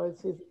go, guys,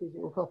 here's a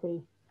digital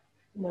copy.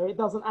 You know, it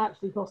doesn't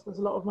actually cost us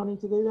a lot of money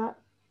to do that.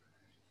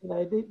 You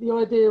know, the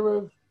idea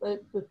of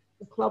the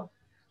club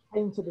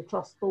came to the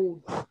trust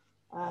board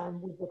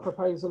with the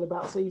proposal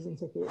about season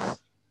tickets,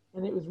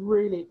 and it was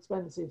really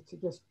expensive to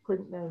just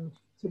print them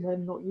to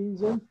then not use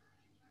them,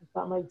 if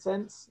that made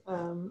sense.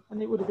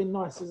 And it would have been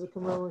nice as a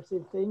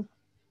commemorative thing,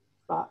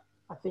 but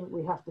I think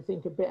we have to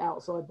think a bit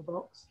outside the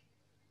box.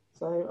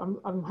 So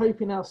I'm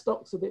hoping our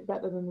stock's a bit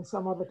better than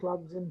some other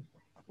clubs, and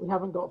we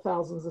haven't got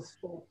thousands of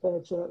sport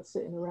third shirts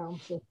sitting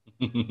around to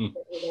get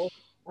rid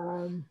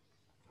of.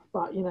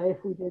 But, you know,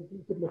 if we did,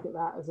 we could look at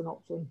that as an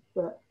option.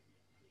 But,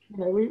 you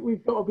know,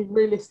 we've got to be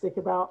realistic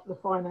about the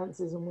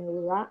finances and where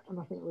we're at, and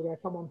I think we're going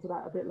to come on to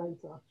that a bit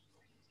later.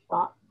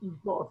 But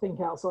you've got to think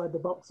outside the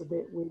box a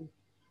bit with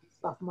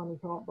stuff money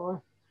can't buy,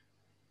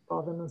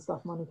 rather than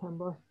stuff money can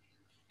buy.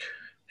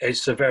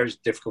 It's a very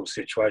difficult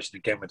situation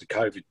again with the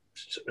COVID.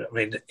 I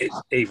mean,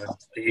 it's even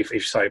if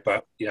you say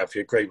about, you know, if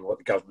you agree with what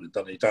the government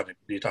has done,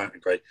 you don't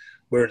agree.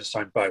 We're in the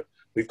same boat.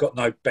 We've got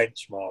no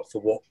benchmark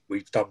for what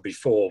we've done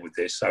before with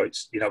this. So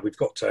it's, you know, we've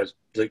got to, as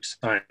Luke's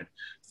saying,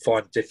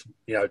 find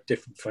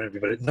different for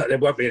everybody. No, there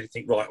won't be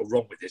anything right or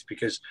wrong with this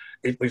because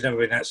we've never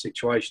been in that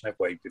situation, have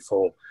we,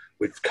 before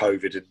with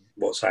COVID and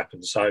what's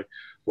happened. So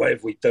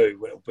whatever we do,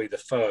 it'll be the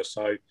first.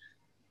 So,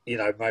 you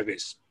know, maybe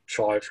it's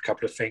try a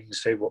couple of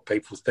things, see what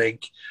people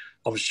think.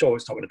 I'm sure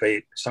it's not going to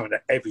be something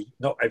that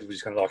not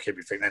everybody's going to like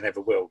everything. They never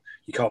will.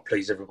 You can't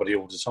please everybody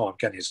all the time,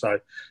 can you? So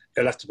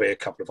it'll have to be a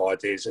couple of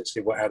ideas. Let's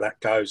see how that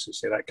goes.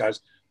 Let's see how that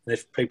goes. And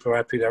if people are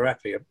happy, they're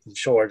happy. I'm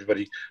sure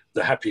everybody,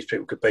 the happiest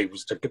people could be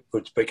was to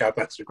go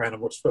back to the ground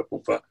and watch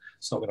football, but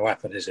it's not going to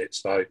happen, is it?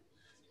 So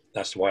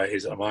that's the way it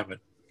is at the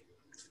moment.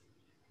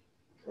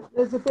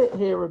 There's a bit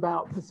here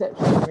about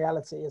perception and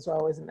reality as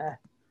well, isn't there?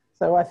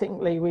 So I think,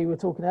 Lee, we were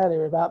talking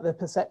earlier about the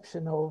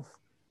perception of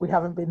we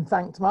haven't been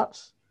thanked much.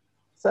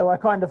 So I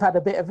kind of had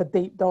a bit of a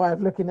deep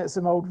dive looking at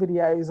some old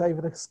videos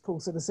over the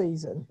course of the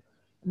season.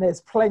 And there's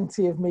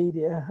plenty of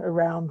media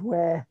around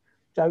where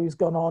Joe's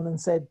gone on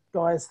and said,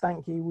 guys,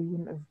 thank you. We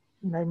wouldn't have,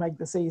 you know, made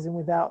the season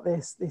without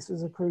this. This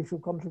was a crucial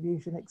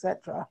contribution,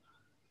 etc.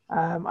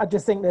 I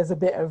just think there's a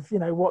bit of, you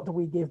know, what do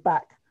we give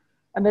back?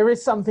 And there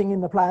is something in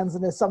the plans,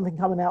 and there's something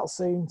coming out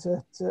soon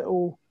to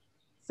all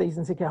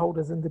season ticket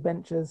holders and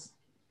debenture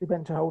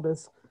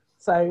holders.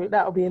 So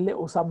that'll be a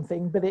little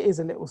something, but it is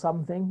a little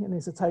something and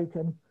it's a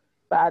token.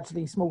 But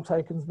actually, small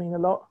tokens mean a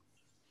lot.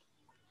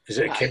 Is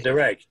it a Kinder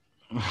Egg?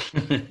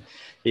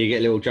 You get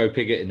a little Joe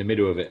Pigott in the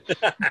middle of it.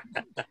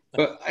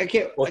 But I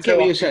get what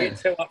you're saying.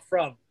 Up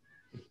front.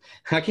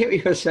 I get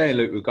what you're saying,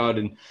 Luke,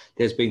 regarding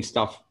there's been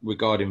stuff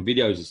regarding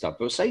videos and stuff.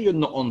 But say you're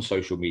not on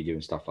social media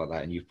and stuff like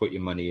that, and you've put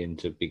your money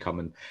into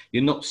becoming,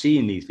 you're not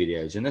seeing these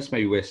videos, and that's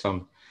maybe where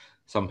some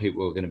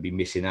people are going to be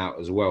missing out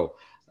as well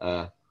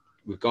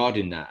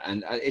regarding that.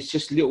 And it's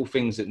just little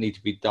things that need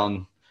to be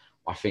done.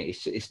 I think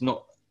it's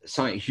not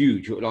something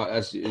huge. Like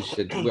as you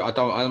said,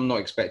 I'm not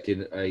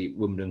expecting a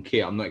Wimbledon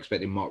kit. I'm not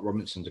expecting Mark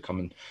Robinson to come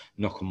and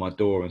knock on my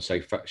door and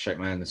say shake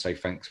my hand and say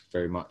thanks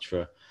very much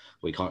for.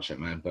 Well, you can't shake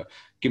my hand, but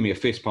give me a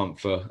fist pump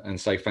and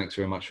say thanks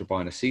very much for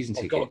buying a season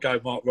ticket. I've got to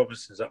go. Mark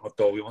Robinson's at my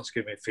door. He wants to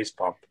give me a fist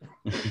pump.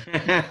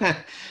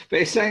 But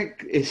it's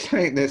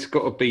something that's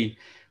got to be.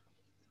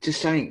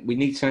 Just saying, we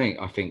need something.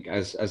 I think,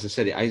 as I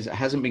said, it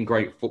hasn't been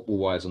great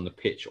football-wise on the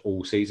pitch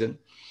all season.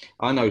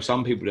 I know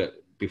some people that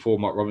before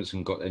Mark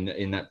Robinson got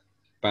in that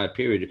bad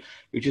period,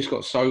 who just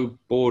got so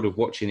bored of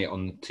watching it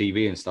on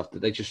TV and stuff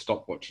that they just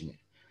stopped watching it.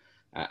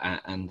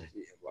 And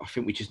I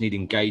think we just need to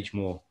engage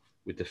more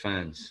with the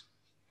fans.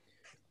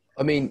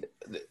 I mean,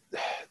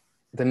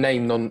 the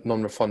name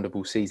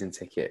non-refundable season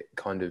ticket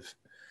kind of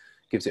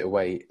gives it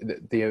away.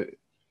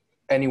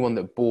 Anyone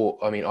that bought,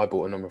 I mean, I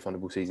bought a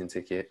non-refundable season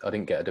ticket. I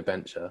didn't get a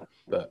debenture,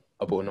 but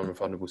I bought a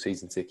non-refundable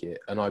season ticket.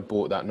 And I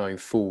bought that knowing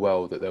full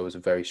well that there was a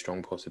very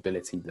strong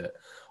possibility that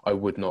I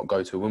would not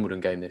go to a Wimbledon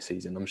game this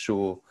season. I'm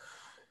sure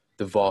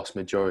the vast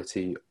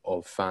majority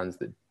of fans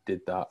that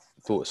did that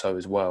thought so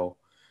as well.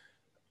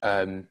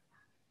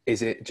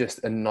 Is it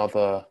just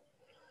another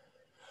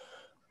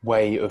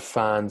way of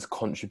fans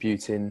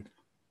contributing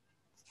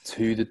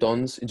to the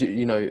Dons?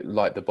 You know,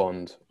 like the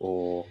bond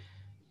or...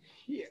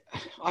 Yeah,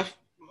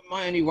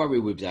 my only worry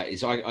with that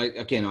is, I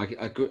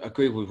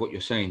agree with what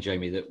you're saying,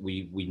 Jamie, that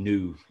we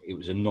knew it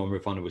was a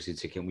non-refundable season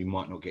ticket and we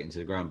might not get into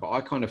the ground. But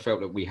I kind of felt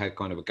that we had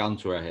kind of a gun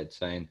to our head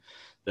saying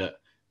that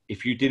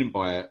if you didn't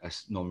buy a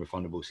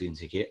non-refundable season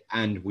ticket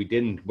and we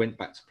then went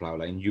back to Plough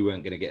Lane, you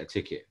weren't going to get a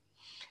ticket.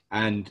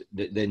 And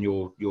then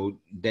you're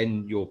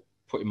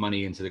putting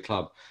money into the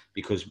club,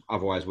 because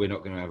otherwise we're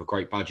not going to have a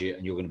great budget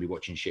and you're going to be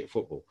watching shit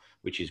football,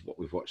 which is what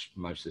we've watched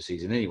most of the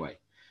season anyway.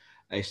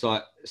 It's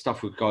like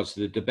stuff with regards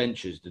to the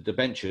debentures.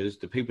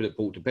 The people that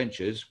bought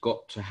debentures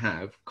got to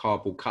have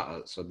cardboard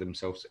cutouts of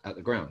themselves at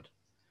the ground.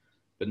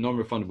 But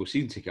non-refundable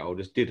season ticket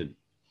holders didn't.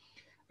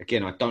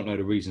 Again, I don't know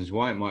the reasons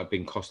why. It might have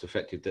been cost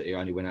effective that it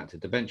only went out to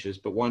debentures,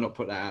 but why not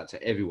put that out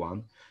to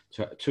everyone,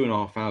 to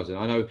 2,500?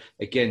 I know,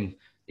 again,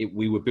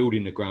 we were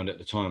building the ground at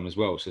the time as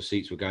well, so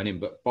seats were going in.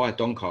 But by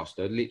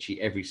Doncaster, literally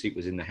every seat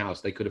was in the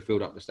house. They could have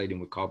filled up the stadium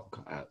with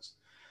cardboard cutouts.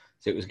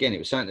 So it was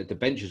something that the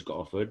benches got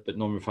offered, but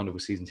non-refundable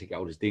season ticket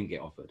holders didn't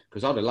get offered.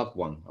 Because I'd have loved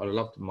one. I'd have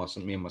loved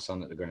me and my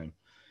son at the ground,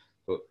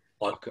 but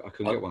I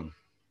couldn't get one.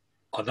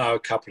 I know a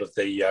couple of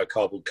the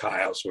cardboard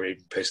cutouts were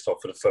even pissed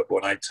off at the football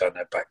and they turned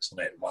their backs on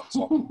it one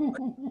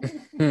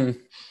time.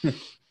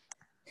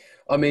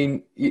 I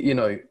mean, you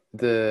know,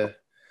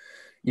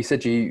 you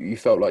said you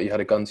felt like you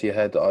had a gun to your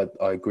head.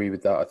 I agree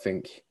with that. I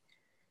think,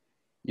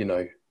 you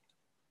know,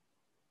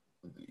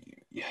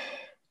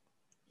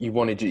 you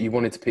wanted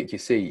to pick your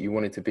seat. You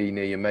wanted to be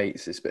near your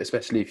mates,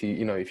 especially if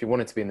you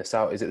wanted to be in the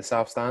south. Is it the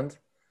south stand?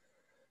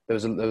 There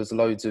was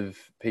loads of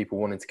people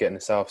wanting to get in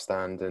the south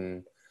stand,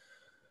 and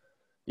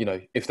you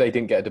know, if they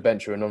didn't get a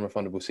debenture, a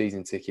non-refundable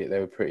season ticket,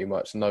 there were pretty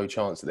much no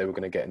chance that they were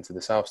going to get into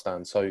the south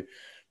stand. So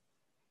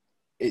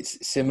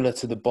it's similar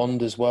to the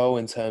bond as well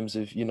in terms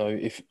of, you know,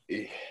 if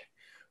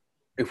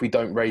we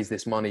don't raise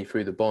this money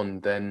through the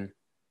bond, then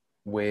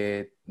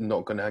we're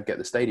not going to get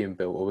the stadium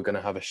built, or we're going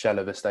to have a shell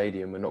of a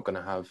stadium. We're not going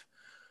to have,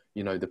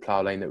 you know, the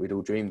Plough Lane that we'd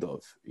all dreamed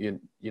of. You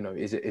know,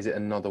 is it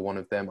another one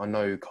of them? I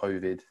know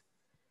COVID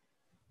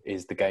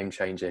is the game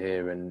changer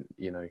here, and,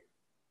 you know,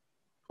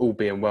 all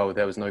being well, if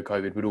there was no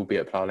COVID, we'd all be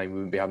at Plough Lane. We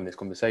wouldn't be having this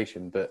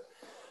conversation. But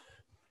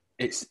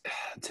it's,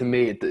 to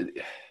me,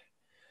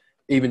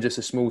 even just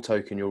a small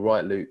token, you're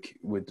right, Luke,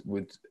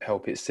 would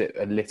help it sit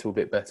a little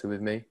bit better with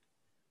me.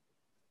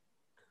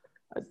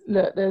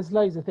 Look, there's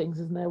loads of things,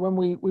 isn't there? When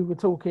we were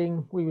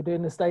talking, we were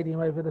doing the stadium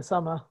over the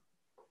summer.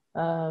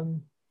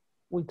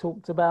 We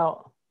talked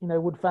about, you know,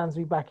 would fans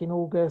be back in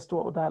August?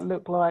 What would that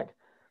look like?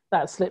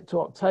 That slipped to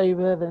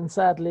October. Then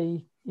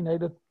sadly, you know,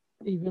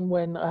 even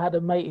when I had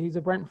a mate who's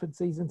a Brentford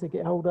season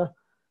ticket holder,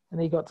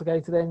 and he got to go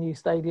to their new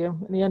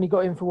stadium, and he only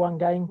got in for one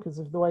game because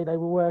of the way they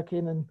were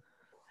working and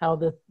how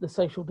the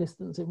social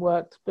distancing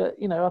worked.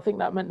 But, you know, I think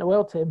that meant the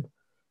world to him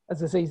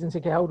as a season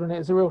ticket holder, and it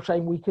was a real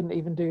shame we couldn't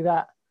even do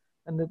that,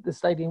 and the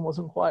stadium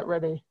wasn't quite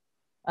ready.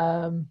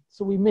 So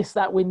we missed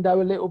that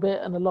window a little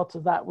bit, and a lot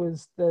of that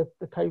was the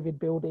COVID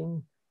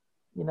building,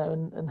 you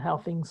know, and how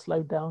things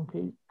slowed down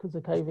because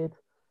of COVID.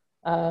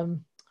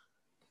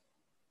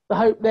 The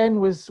hope then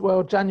was,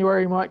 well,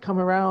 January might come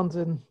around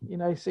and, you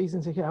know,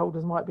 season ticket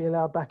holders might be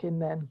allowed back in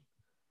then.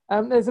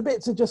 There's a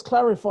bit to just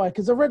clarify,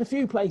 because I read a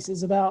few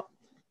places about,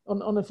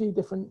 on a few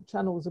different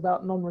channels,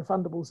 about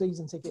non-refundable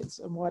season tickets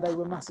and why they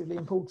were massively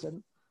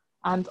important.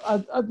 And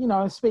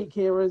I speak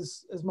here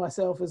as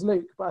myself, as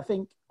Luke, but I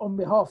think on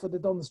behalf of the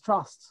Dons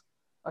Trust,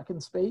 I can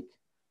speak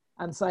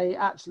and say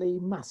actually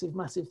massive,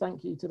 massive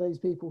thank you to those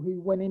people who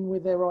went in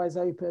with their eyes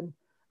open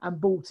and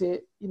bought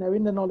it, you know,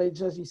 in the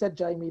knowledge, as you said,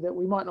 Jamie, that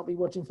we might not be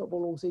watching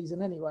football all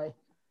season anyway.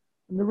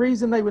 And the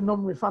reason they were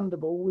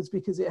non-refundable was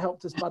because it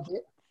helped us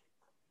budget.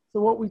 So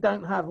what we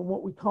don't have and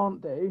what we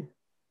can't do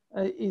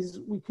is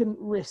we couldn't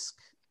risk,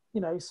 you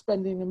know,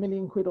 spending £1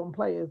 million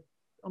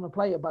on a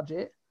player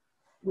budget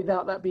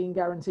without that being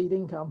guaranteed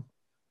income.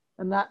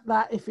 And that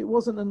if it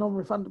wasn't a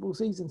non-refundable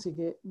season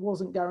ticket,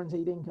 wasn't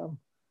guaranteed income,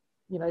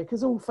 you know,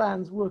 because all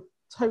fans were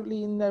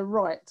totally in their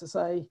right to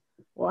say,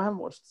 well, I haven't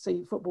watched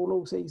football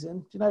all season.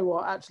 Do you know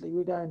what? Actually,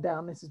 we're going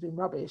down. This has been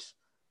rubbish.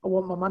 I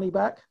want my money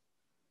back.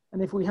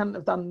 And if we hadn't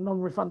have done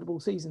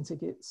non-refundable season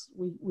tickets,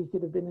 we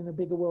could have been in a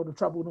bigger world of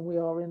trouble than we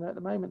are in at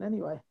the moment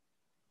anyway.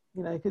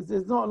 You know, because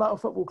there's not a lot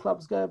of football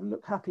clubs go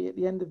look happy at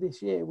the end of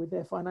this year with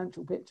their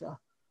financial picture.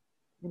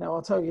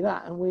 I'll tell you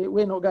that. And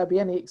we're not going to be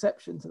any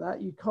exception to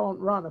that. You can't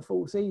run a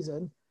full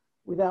season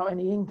without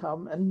any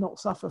income and not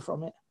suffer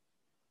from it.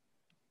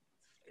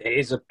 It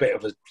is a bit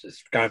of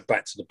going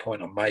back to the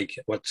point I'm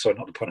making. Well, sorry,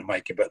 not the point I'm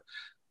making, but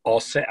our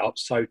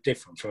setup's so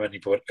different from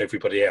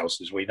everybody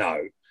else, as we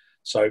know.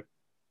 So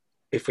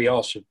if we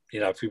ask,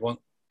 if we want,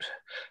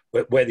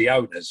 we're the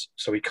owners,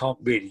 so we can't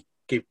really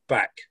give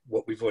back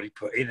what we've already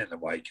put in a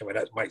way. I mean,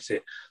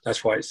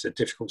 that's why it's a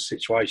difficult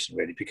situation,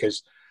 really,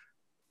 because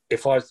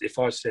if I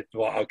said,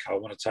 right, okay, I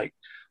want to take,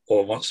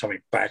 or I want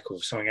something back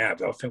or something out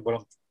of it, I think, well,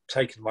 I'm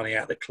taking money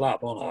out of the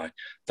club, aren't I?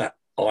 That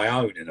I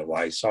own in a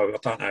way. So I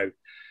don't know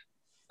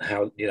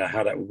how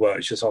that would work.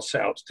 It's just our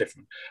setup's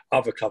different.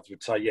 Other clubs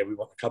would say, yeah, we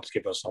want the club to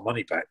give us our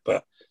money back,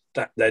 but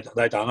that they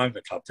don't own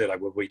the club, do they?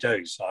 Well, we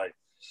do. So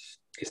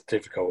it's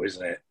difficult,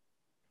 isn't it?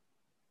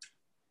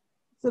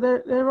 So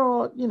there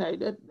are,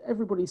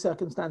 everybody's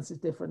circumstance is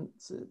different.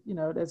 So,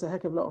 there's a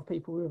heck of a lot of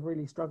people who have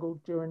really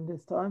struggled during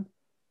this time.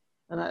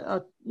 And I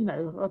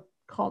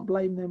can't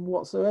blame them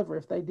whatsoever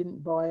if they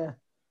didn't buy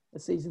a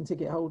season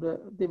ticket holder,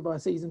 didn't buy a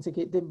season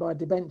ticket, didn't buy a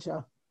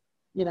debenture,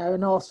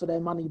 and asked for their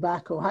money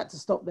back or had to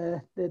stop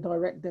their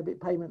direct debit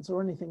payments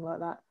or anything like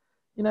that.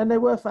 And there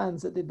were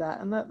fans that did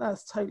that, and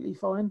that's totally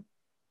fine.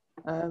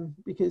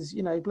 Because,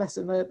 bless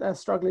them, they're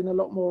struggling a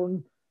lot more.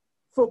 And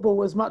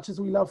football, as much as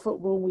we love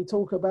football and we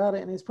talk about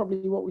it, and it's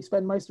probably what we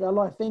spend most of our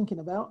life thinking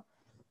about,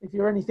 if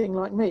you're anything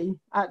like me,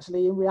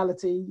 actually, in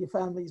reality, your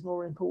family's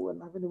more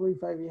important. Having a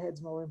roof over your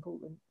head's more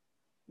important,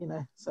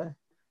 So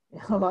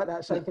yeah, I like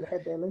that shake of the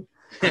head there, Lou.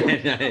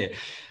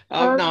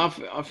 No,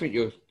 I think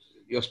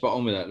you're spot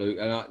on with that, Luke.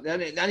 And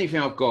the only thing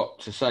I've got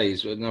to say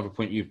is another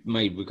point you've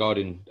made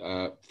regarding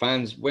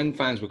fans. When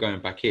fans were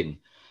going back in,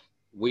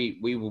 we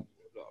were,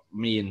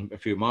 me and a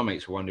few of my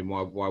mates were wondering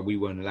why we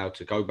weren't allowed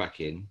to go back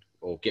in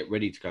or get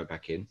ready to go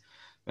back in.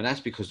 And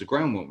that's because the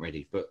ground wasn't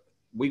ready. But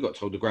we got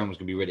told the ground was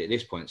going to be ready at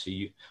this point. So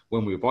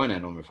when we were buying our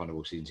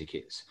non-refundable season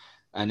tickets,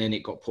 and then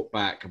it got put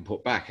back,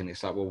 and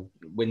it's like, well,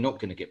 we're not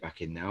going to get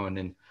back in now. And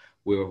then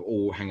we're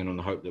all hanging on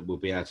the hope that we'll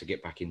be able to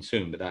get back in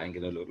soon, but that ain't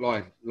going to look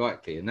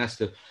likely. And that's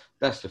the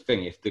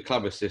thing. If the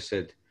club has just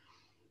said,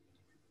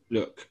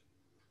 look,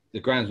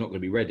 the ground's not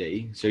going to be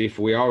ready, so if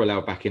we are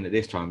allowed back in at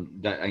this time,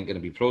 that ain't going to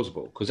be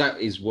plausible, because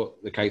that is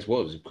what the case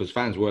was, because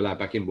fans were allowed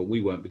back in, but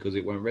we weren't because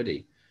it weren't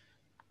ready.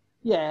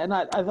 Yeah, and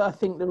I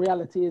think the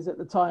reality is at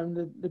the time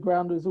the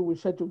ground was always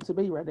scheduled to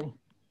be ready.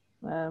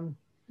 I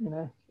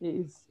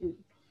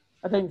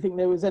don't think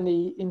there was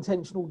any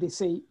intentional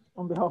deceit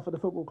on behalf of the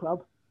football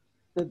club.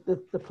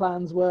 The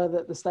plans were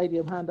that the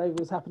stadium handover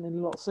was happening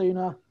a lot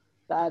sooner,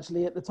 that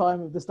actually at the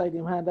time of the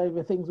stadium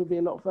handover things would be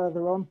a lot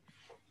further on.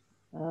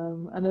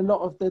 And a lot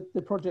of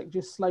the project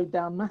just slowed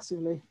down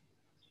massively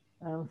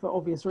for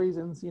obvious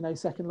reasons.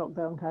 Second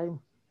lockdown came.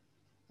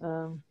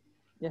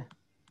 Yeah.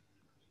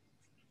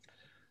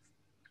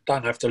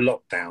 Don't have to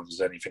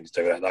lockdowns anything to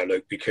do with that though,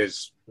 Luke,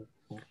 because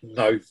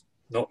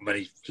not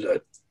many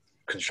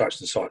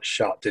construction sites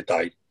shut, did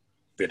they?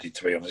 Really,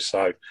 to be honest.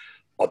 So,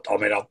 I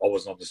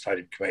wasn't on the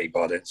stadium committee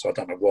by then, so I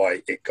don't know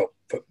why it got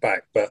put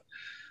back. But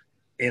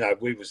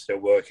we were still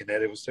working there.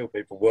 There were still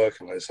people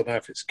working there. So I don't know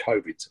if it's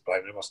COVID to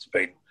blame. There must have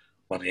been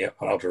many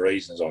other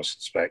reasons, I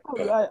suspect.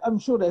 But I'm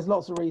sure there's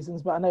lots of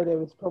reasons, but I know there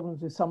was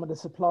problems with some of the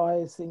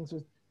supplies. Things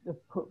were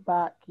put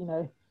back.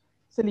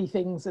 Silly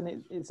things,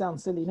 and it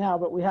sounds silly now,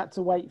 but we had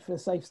to wait for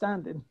safe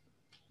standing.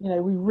 We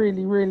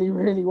really, really,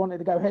 really wanted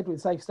to go ahead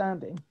with safe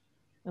standing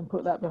and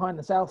put that behind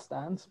the south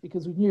stand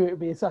because we knew it would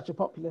be such a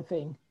popular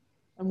thing.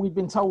 And we'd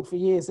been told for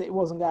years that it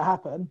wasn't going to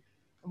happen.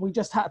 And we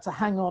just had to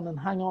hang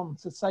on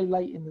to so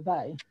late in the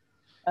day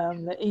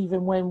that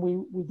even when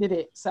we did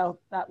it, South,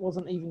 that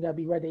wasn't even going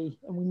to be ready.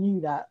 And we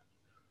knew that,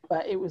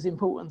 but it was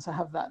important to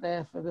have that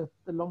there for the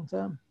long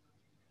term.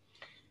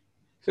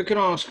 So can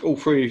I ask all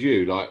three of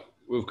you, like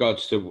with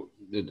regards to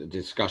the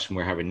discussion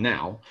we're having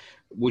now,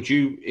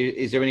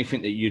 is there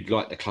anything that you'd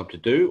like the club to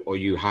do, or are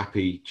you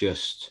happy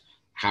just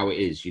how it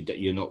is?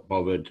 You're not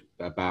bothered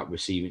about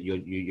receiving,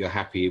 you're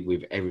happy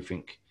with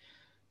everything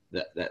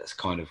that's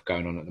kind of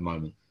going on at the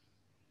moment?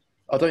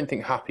 I don't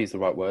think happy is the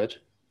right word,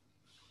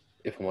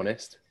 if I'm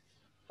honest.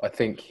 I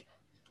think,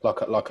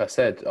 like I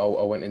said, I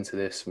went into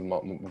this with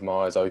my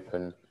eyes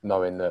open,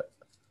 knowing that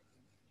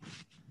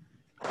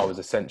I was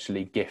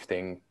essentially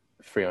gifting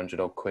 300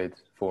 odd quid,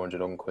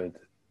 400 odd quid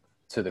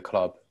to the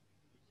club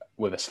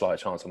with a slight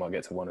chance I might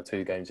get to 1 or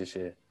 2 games this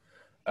year.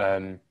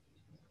 And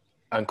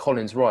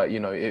Colin's right,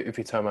 if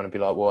you turn around and be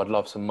like, well, I'd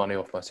love some money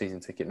off my season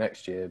ticket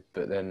next year,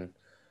 but then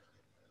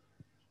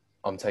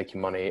I'm taking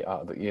money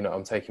out of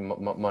I'm taking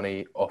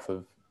money off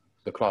of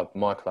the club,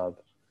 my club.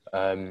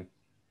 I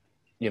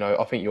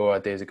think your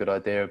idea is a good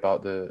idea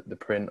about the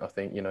print. I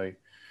think,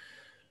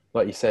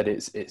 like you said,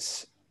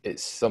 it's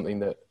something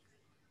that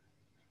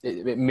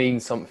it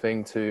means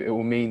something it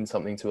will mean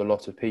something to a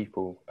lot of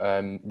people.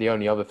 The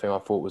only other thing I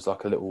thought was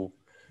like a little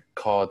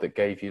card that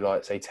gave you,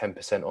 like, say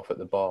 10% off at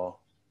the bar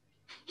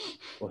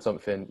or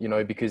something,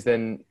 because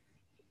then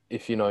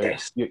if you know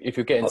Yes. if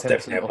you're getting I'll 10%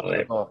 definitely off have one at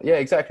of the bar. Yeah,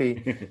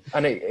 exactly.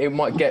 And it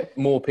might get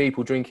more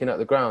people drinking at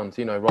the ground,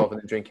 you know, rather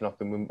than drinking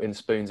up in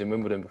spoons in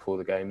Wimbledon before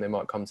the game. They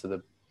might come to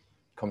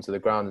the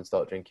ground and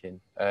start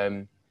drinking.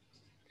 But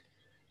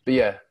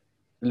yeah,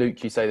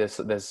 Luke, you say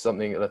there's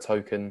something, a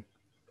token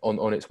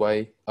on its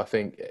way. I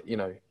think, you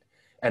know,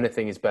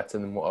 anything is better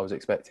than what I was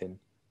expecting.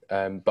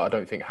 But I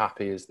don't think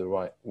happy is the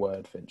right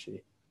word,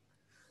 Finchy.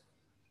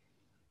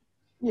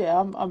 Yeah,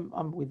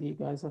 I'm with you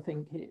guys. I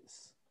think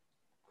it's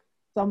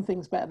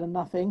something's better than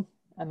nothing,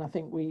 and I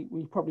think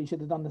we probably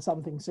should have done the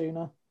something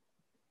sooner.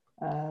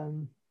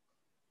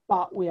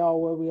 But we are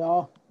where we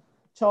are.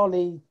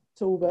 Charlie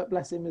Talbot,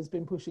 bless him, has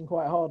been pushing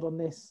quite hard on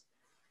this,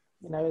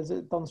 you know, as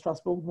a Don's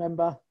Trust board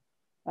member.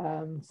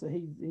 So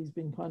he's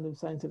been kind of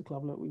saying to the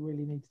club, look, we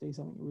really need to do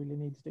something. We really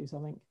need to do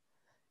something.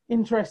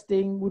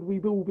 Interesting. Would we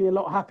all be a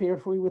lot happier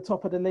if we were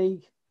top of the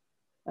league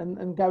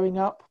and going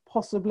up?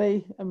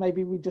 Possibly. And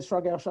maybe we just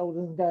shrug our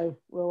shoulders and go,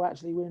 well,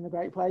 actually, we're in a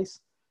great place.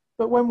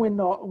 But when we're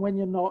not, and when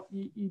you're not,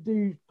 you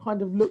do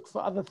kind of look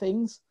for other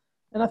things.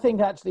 And I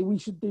think actually we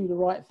should do the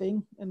right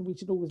thing, and we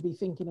should always be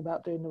thinking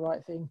about doing the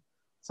right thing.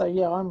 So,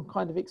 yeah, I'm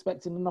kind of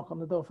expecting a knock on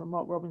the door from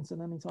Mark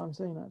Robinson anytime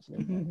soon,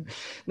 actually.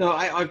 No,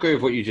 I agree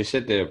with what you just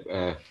said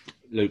there,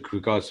 Luke,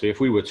 regards to if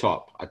we were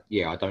top,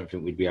 I don't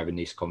think we'd be having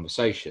this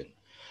conversation.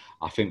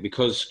 I think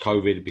because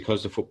COVID,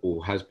 because the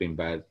football has been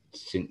bad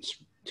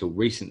till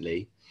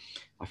recently,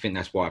 I think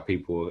that's why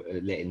people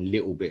are letting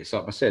little bits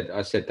up. I said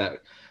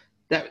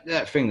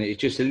that thing that is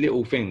just a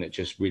little thing that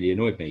just really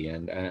annoyed me,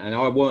 and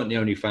I weren't the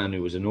only fan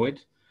who was annoyed,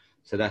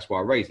 so that's why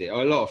I raised it. A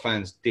lot of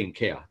fans don't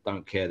care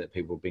that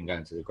people have been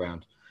going to the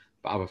ground,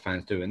 but other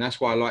fans do, and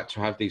that's why I like to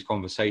have these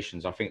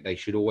conversations. I think they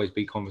should always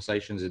be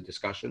conversations and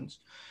discussions.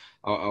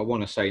 I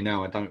want to say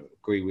now I don't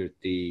agree with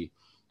the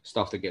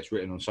stuff that gets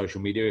written on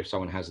social media if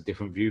someone has a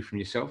different view from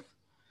yourself,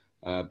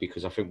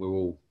 because I think we're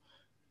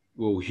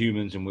all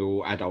humans and we're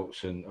all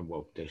adults, and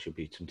well, there should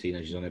be some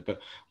teenagers on it,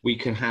 but we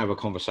can have a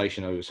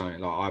conversation over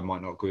something. Like, I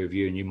might not agree with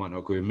you and you might not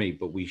agree with me,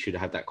 but we should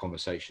have that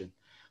conversation.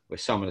 Where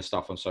some of the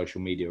stuff on social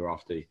media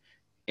after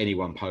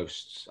anyone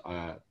posts,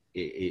 it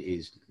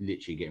is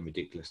literally getting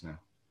ridiculous now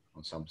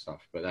on some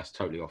stuff, but that's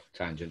totally off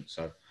tangent,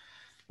 so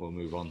we'll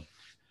move on.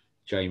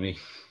 Jamie.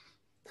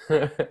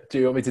 Do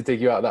you want me to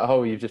dig you out of that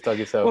hole you've just dug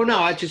yourself? Well,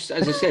 no, as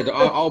I said,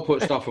 I'll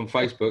put stuff on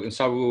Facebook and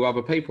so will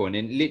other people. And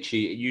then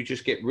literally you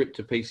just get ripped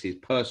to pieces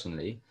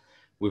personally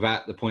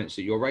without the points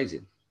that you're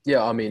raising.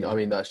 Yeah, I mean,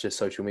 that's just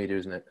social media,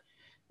 isn't it?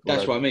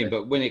 That's what I mean.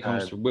 But when it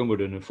comes to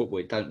Wimbledon and football,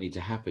 it don't need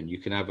to happen. You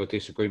can have a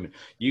disagreement.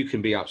 You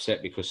can be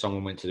upset because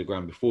someone went to the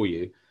ground before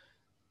you.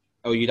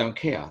 Oh, you don't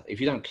care. If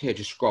you don't care,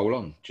 just scroll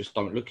on. Just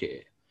don't look at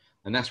it.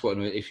 And that's what,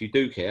 if you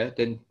do care,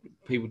 then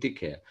people did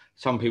care.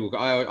 Some people,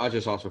 I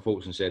just asked for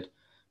thoughts and said,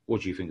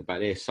 what do you think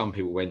about this? Some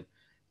people went,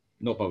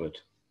 not bothered.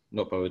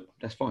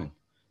 That's fine.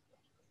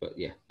 But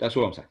yeah, that's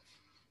what I'm saying.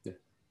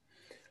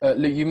 Yeah.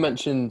 Luke, you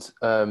mentioned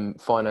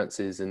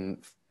finances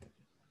and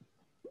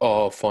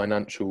our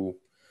financial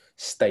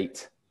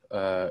state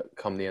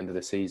come the end of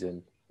the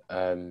season.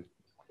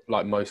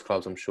 Like most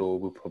clubs, I'm sure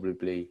will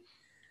probably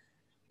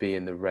be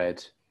in the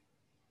red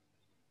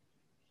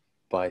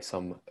by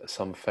some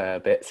fair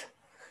bit.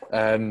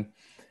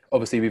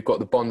 Obviously, we've got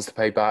the bonds to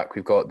pay back.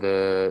 We've got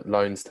the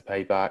loans to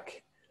pay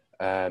back.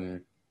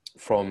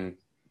 From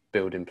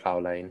building Plough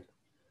Lane.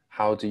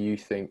 How do you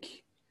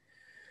think,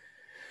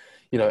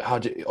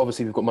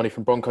 obviously we've got money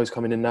from Broncos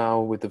coming in now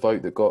with the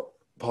vote that got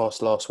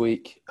passed last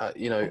week. How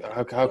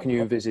can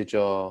you envisage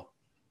our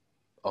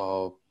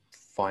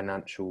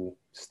financial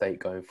state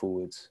going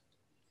forwards?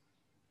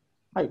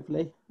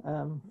 Hopefully,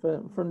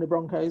 from the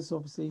Broncos,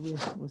 obviously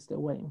we're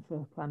still waiting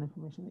for planning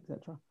permission,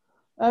 etc.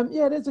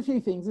 There's a few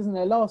things, isn't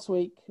there? Last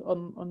week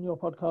on your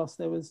podcast,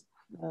 there was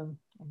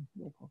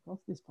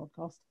this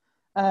podcast.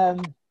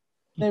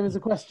 There was a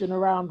question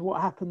around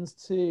what happens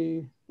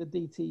to the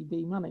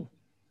DTB money,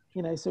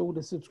 so all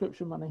the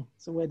subscription money.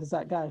 So where does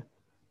that go?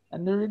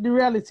 And the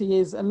reality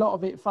is a lot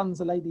of it funds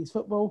the ladies'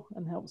 football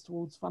and helps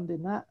towards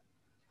funding that.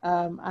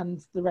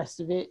 And the rest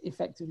of it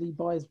effectively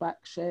buys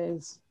back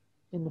shares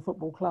in the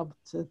football club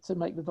to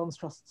make the Don's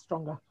Trust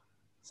stronger.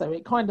 So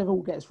it kind of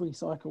all gets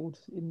recycled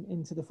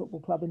into the football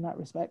club in that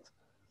respect.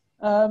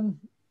 In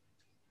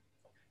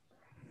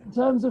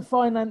terms of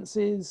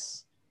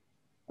finances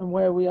and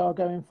where we are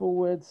going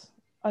forward,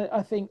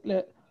 I think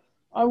that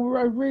what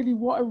I really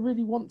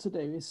want to do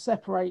is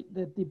separate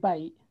the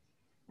debate,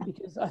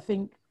 because I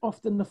think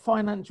often the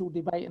financial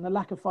debate and the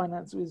lack of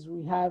finances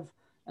we have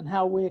and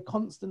how we're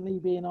constantly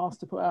being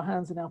asked to put our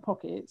hands in our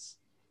pockets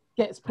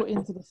gets put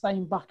into the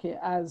same bucket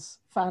as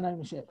fan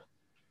ownership.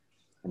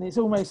 And it's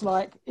almost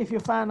like if you're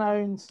fan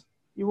owned,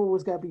 you're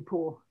always going to be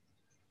poor.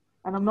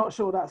 And I'm not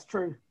sure that's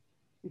true.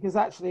 Because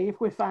actually,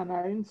 if we're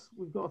fan-owned,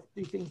 we've got to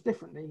do things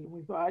differently. And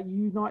we've got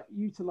to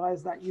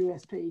utilise that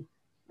USP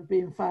of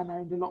being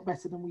fan-owned a lot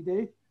better than we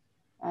do.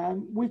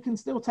 We can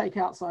still take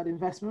outside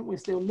investment. We're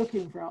still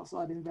looking for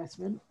outside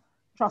investment.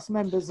 Trust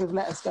members have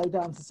let us go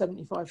down to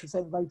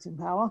 75% voting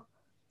power.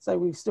 So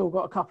we've still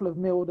got a couple of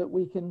mil that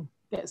we can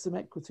get some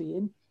equity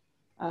in.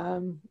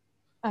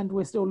 and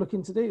we're still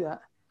looking to do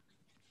that.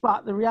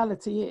 But the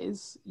reality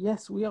is,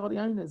 yes, we are the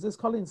owners. As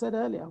Colin said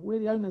earlier, we're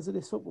the owners of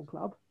this football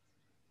club,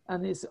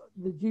 and it's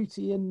the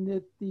duty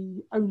and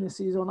the onus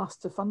is on us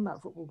to fund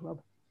that football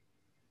club.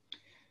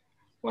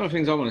 One of the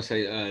things I want to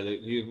say,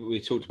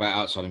 we talked about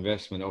outside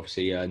investment.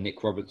 Obviously,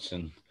 Nick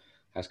Robertson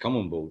has come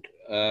on board.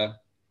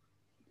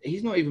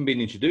 He's not even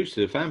been introduced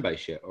to the fan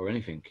base yet or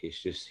anything.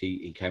 It's just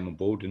he came on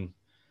board and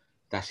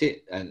that's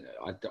it. And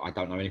I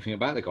don't know anything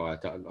about the guy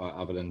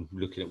other than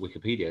looking at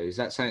Wikipedia. Is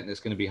that something that's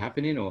going to be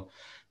happening? Or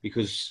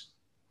because,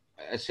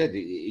 as I said,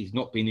 he's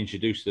not been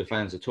introduced to the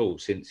fans at all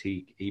since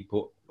he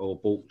put or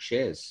bought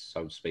shares,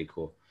 so to speak,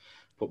 or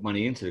put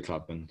money into the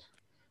club. And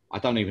I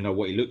don't even know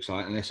what he looks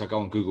like unless I go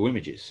on Google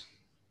Images.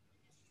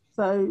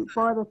 So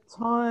by the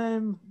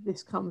time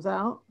this comes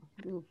out,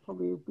 you'll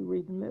probably be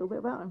reading a little bit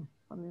about him,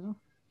 funnily enough.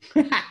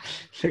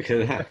 Look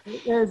at that.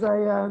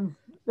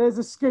 There's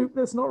a scoop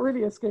that's not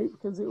really a scoop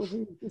because it'll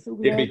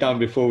be done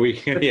before we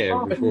before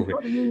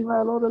the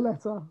email or the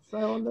letter.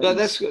 So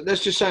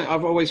that's just saying.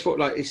 I've always thought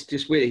like it's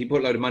just weird. He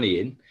put a load of money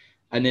in,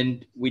 and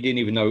then we didn't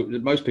even know.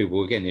 Most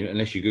people, again,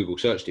 unless you Google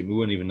searched him, we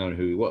wouldn't even know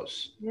who he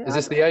was. Yeah, is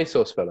this the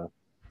ASOS fella?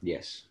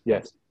 Yes.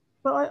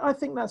 But I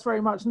think that's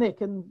very much Nick,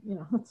 and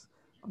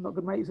I'm not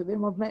good mates with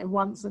him. I've met him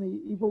once,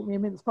 and he bought me a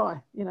mince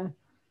pie.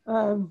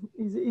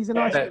 He's a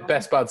nice guy.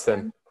 Best buds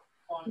then.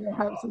 Yeah,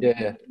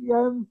 absolutely.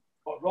 Yeah.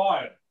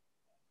 Ryan.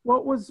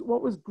 What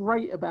was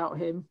great about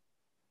him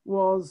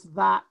was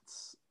that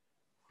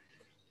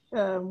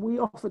we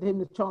offered him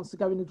the chance to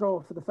go in the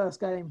draw for the first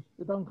game,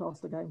 the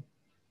Doncaster game,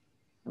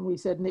 and we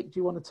said, Nick,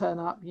 do you want to turn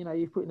up?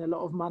 You've put in a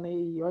lot of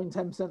money. You own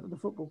 10% of the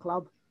football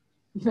club.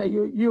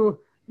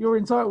 You're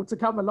entitled to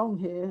come along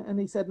here. And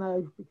he said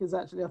no, because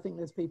actually I think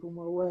there's people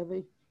more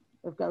worthy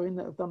of going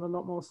that have done a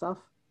lot more stuff.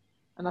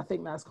 And I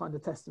think that's kind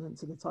of testament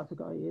to the type of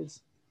guy he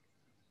is.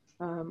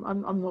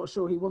 I'm not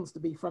sure he wants to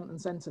be front and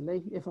centre,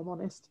 Lee, if I'm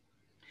honest.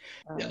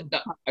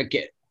 I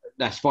get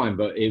that's fine,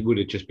 but it would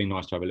have just been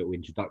nice to have a little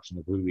introduction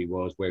of who he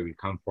was, where he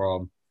come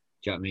from.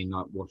 Do you know what I mean?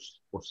 Like,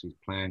 what's his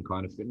plan,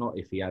 kind of? Not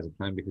if he has a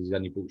plan because he's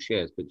only bought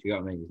shares, but do you know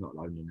what I mean? He's not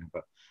lonely now.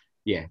 But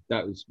yeah,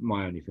 that was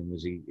my only thing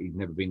was he'd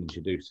never been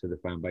introduced to the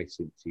fan base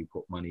since he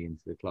put money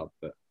into the club.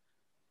 But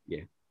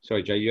yeah,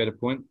 sorry, Jay, you had a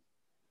point.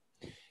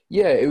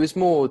 Yeah, it was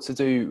more to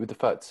do with the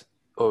fact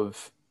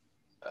of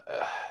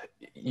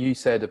you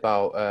said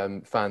about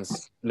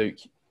fans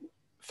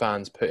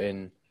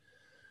putting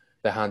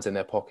their hands in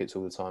their pockets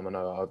all the time. I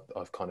know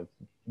I've kind of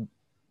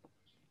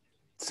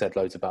said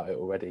loads about it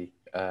already.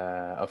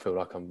 I feel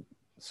like I'm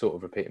sort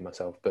of repeating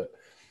myself, but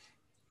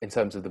in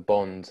terms of the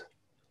bond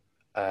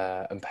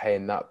and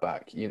paying that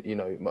back,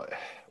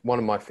 one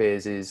of my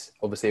fears is,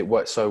 obviously it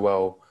worked so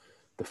well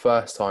the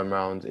first time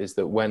round, is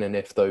that when and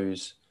if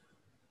those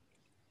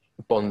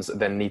bonds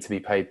then need to be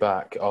paid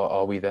back,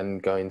 are we then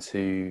going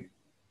to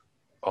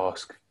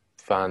ask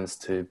fans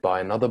to buy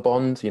another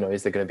bond?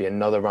 Is there going to be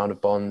another round of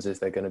bonds? Is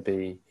there going to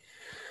be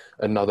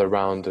another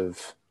round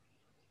of,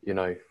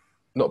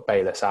 not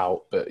bail us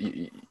out, but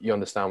you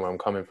understand where I'm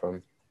coming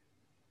from.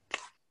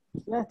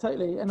 Yeah,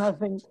 totally. And I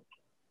think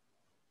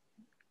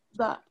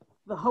that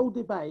the whole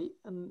debate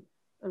and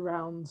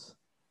around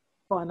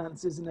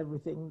finances and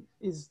everything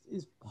is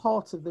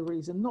part of the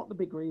reason, not the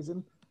big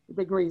reason. The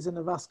big reason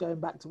of us going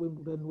back to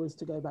Wimbledon was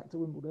to go back to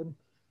Wimbledon.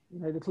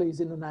 The clue's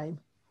in the name.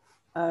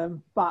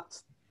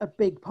 But a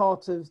big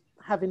part of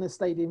having a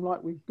stadium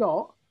like we've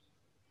got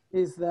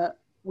is that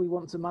we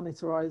want to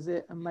monetize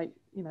it and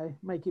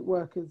make it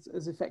work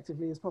as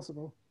effectively as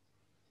possible.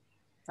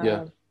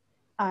 Yeah.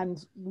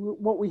 And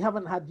what we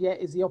haven't had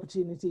yet is the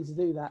opportunity to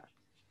do that.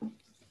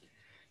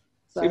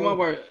 So, see, my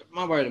worry at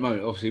the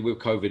moment, obviously with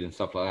COVID and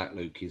stuff like that,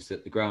 Luke, is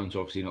that the ground's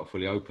obviously not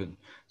fully open.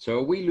 So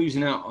are we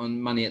losing out on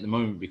money at the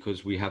moment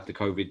because we have the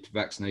COVID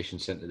vaccination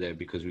centre there,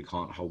 because we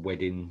can't hold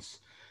weddings,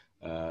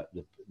 you know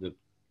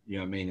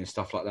what I mean, and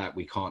stuff like that?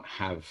 We can't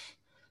have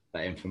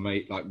that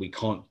information, like we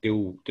can't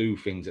do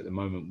things at the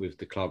moment with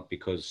the club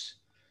because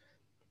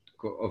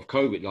of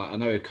COVID. Like, I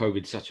know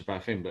COVID's such a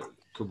bad thing, but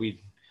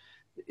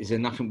is there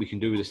nothing we can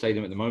do with the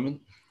stadium at the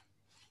moment?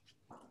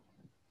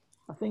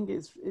 I think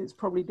it's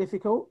probably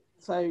difficult.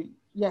 So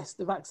yes,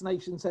 the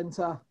vaccination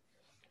centre,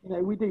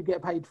 we do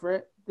get paid for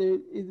it.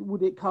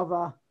 Would it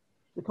cover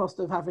the cost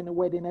of having a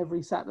wedding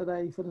every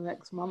Saturday for the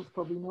next month?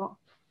 Probably not.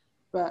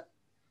 But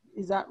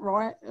is that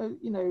right?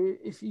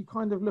 If you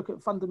kind of look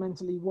at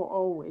fundamentally, what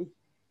are we?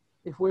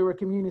 If we're a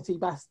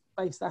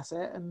community-based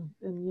asset and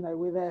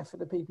we're there for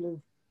the people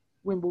of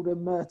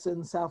Wimbledon,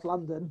 Merton, South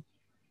London,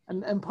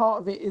 and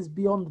part of it is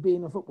beyond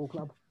being a football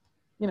club.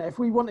 If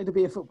we wanted to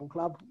be a football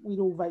club, we'd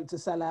all vote to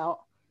sell out.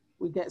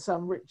 We'd get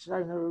some rich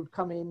owner who'd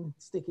come in,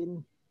 stick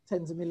in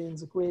tens of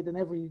millions of quid, and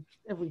every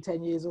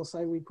 10 years or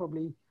so, we'd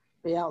probably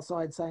be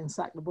outside saying,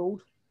 sack the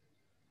board.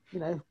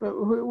 But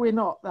we're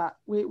not that.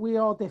 We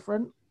are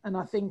different, and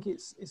I think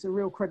it's a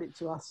real credit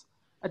to us.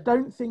 I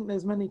don't think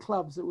there's many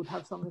clubs that would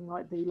have something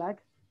like DLAG.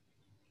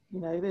 I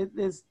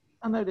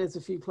know there's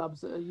a few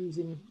clubs that are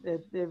using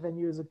their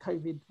venue as a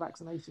COVID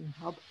vaccination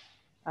hub,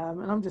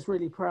 and I'm just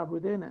really proud we're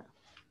doing it.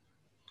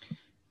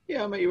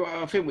 Yeah, I mean,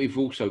 I think we've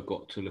also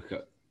got to look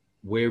at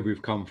where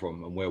we've come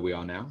from and where we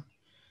are now.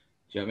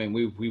 Do you know what I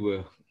mean? We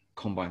were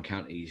Combined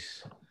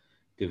Counties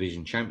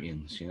division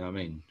champions, you know what I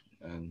mean?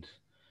 And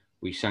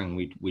we sang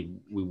we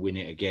win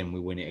it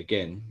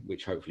again,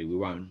 which hopefully we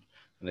won't,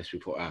 unless we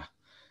put our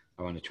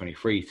under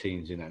 23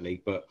 teams in that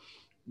league. But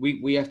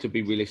we have to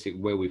be realistic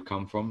where we've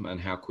come from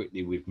and how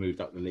quickly we've moved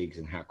up the leagues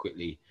and how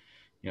quickly,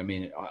 you know what I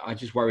mean? I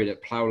just worry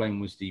that Plough Lane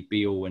was the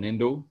be all and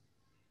end all.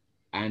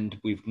 And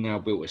we've now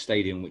built a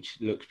stadium which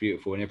looks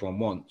beautiful and everyone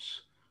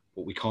wants,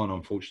 but we can't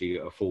unfortunately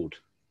afford.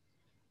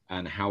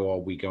 And how are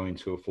we going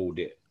to afford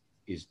it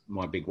is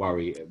my big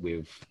worry.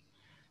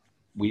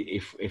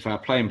 If our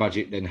playing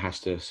budget then has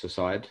to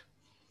subside,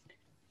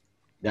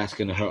 that's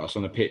going to hurt us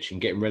on the pitch,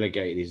 and getting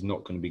relegated is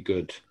not going to be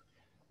good.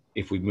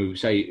 If we move,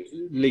 say,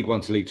 League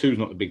 1 to League 2 is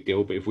not a big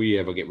deal, but if we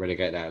ever get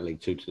relegated out of League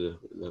 2 to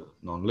the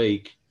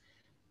non-league,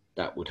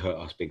 that would hurt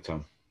us big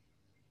time.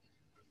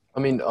 I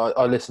mean,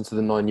 I listened to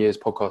the 9 Years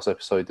podcast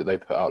episode that they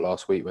put out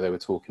last week where they were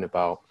talking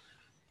about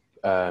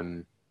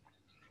the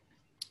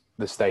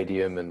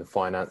stadium and the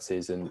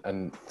finances,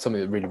 and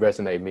something that really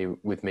resonated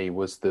with me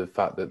was the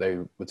fact that they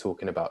were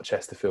talking about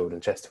Chesterfield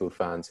and Chesterfield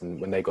fans, and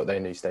when they got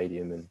their new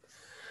stadium, and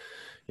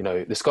you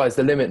know, the sky's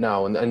the limit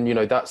now, and you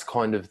know, that's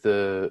kind of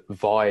the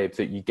vibe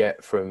that you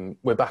get from,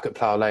 we're back at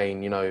Plough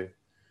Lane, you know,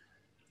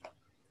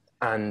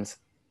 and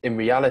in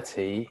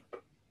reality,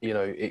 you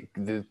know,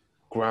 the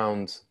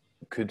ground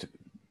could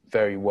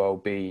very well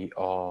be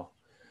our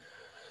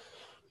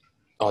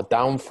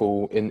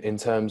downfall in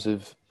terms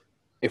of,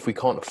 if we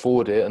can't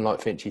afford it, and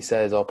like Finchy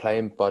says, our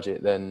playing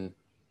budget then,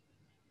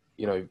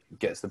 you know,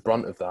 gets the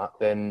brunt of that,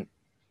 then,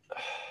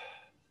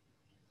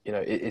 you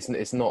know,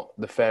 it's not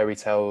the fairy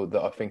tale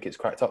that I think it's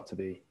cracked up to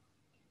be.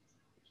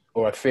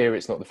 Or I fear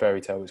it's not the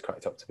fairy tale it's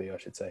cracked up to be, I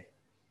should say.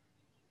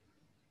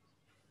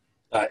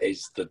 That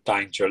is the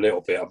danger a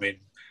little bit. I mean,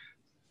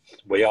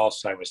 we are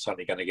saying we're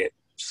suddenly going to get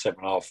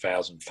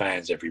 7,500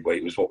 fans every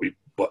week.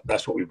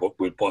 That's what we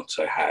would want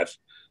to have.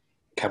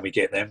 Can we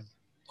get them?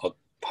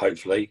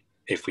 Hopefully.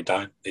 If we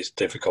don't, it's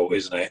difficult,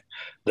 isn't it?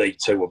 League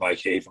 2 will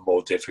make it even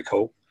more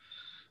difficult.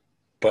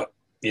 But,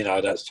 you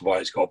know, that's the way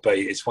it's got to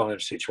be. It's one of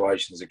those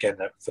situations, again,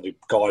 that for the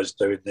guys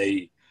doing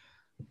the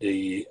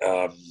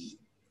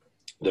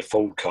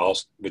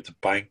forecast with the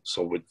banks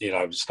or with, you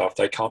know, stuff,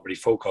 they can't really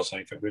forecast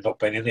anything. We've not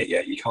been in it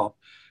yet. You can't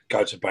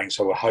go to the bank.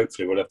 So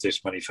hopefully we'll have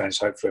this many fans.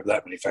 Hopefully we'll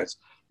have that many fans.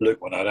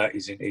 Luke will know that.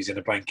 He's in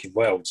the banking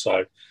world.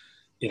 So,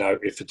 you know,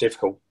 if it's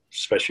difficult,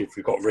 especially if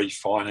we've got to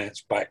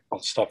refinance back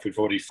on stuff we've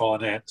already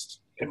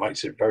financed, it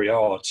makes it very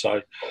hard.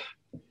 So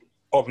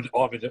I'm in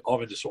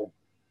the sort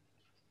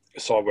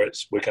of side where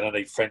we're going to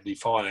need friendly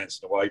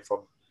financing away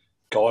from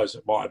guys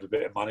that might have a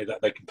bit of money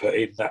that they can put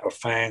in that are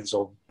fans,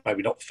 or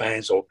maybe not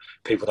fans, or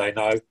people they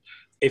know.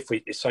 If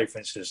we say, for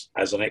instance,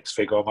 as an X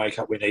figure I make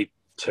up, we need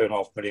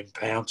 £2.5 million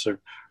to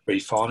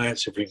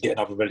refinance. If we can get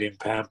another £1 million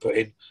put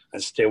in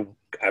and still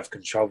have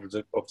control of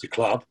the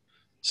club,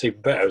 it's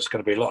even better. It's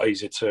going to be a lot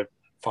easier to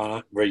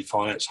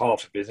refinance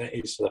half of it, isn't it?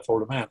 It's the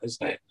full amount,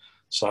 isn't it?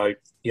 So,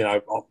 you know,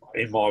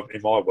 in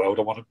my world,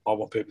 I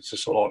want people to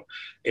sort of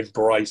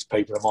embrace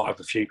people that might have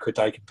a few quid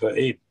they can put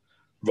in,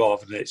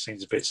 rather than it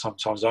seems a bit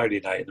sometimes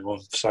alienating them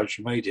on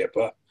social media.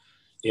 But,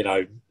 you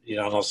know, and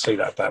I see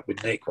that back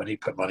with Nick when he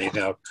put money in.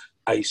 You know,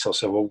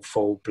 ASOS are all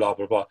full, blah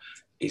blah blah.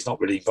 He's not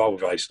really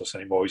involved with ASOS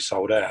anymore. He's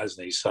sold out,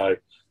 hasn't he? So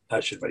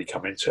that shouldn't really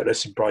come into it.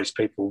 Let's embrace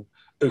people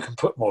who can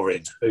put more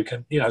in, who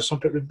can, you know,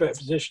 some people in better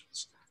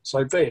positions.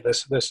 So be it.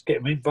 Let's get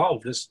them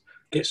involved. Let's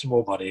get some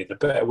more money in. The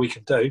better we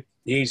can do,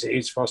 the easier it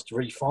is for us to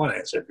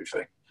refinance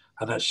everything.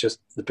 And that's just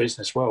the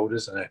business world,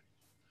 isn't it?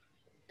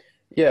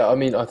 Yeah, I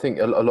mean, I think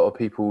a lot of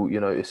people, you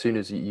know, as soon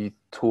as you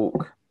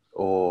talk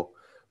or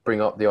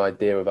bring up the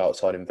idea of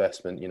outside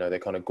investment, you know, they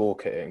kind of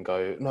gawk at it and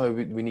go, no,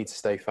 we need to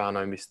stay fan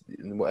owned,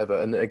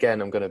 whatever. And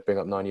again, I'm going to bring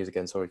up 9 years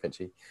again. Sorry,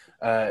 Finchy.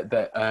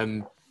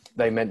 That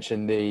they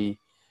mentioned the,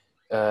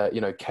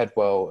 you know,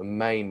 Kedwell and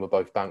Maine were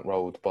both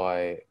bankrolled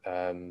by,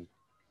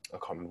 I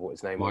can't remember what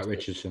his name was.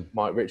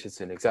 Mike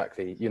Richardson,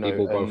 exactly. You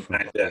know,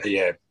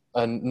 yeah.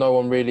 And no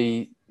one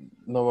really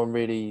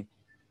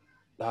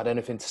had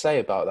anything to say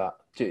about that.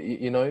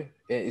 You know,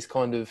 it's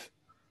kind of,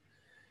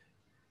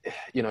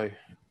 you know.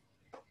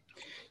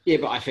 Yeah,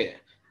 but I think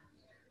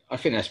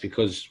that's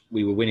because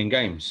we were winning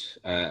games,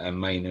 and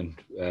Maine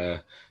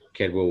and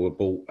Kedwell were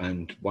bought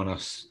and won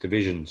us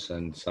divisions,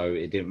 and so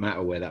it didn't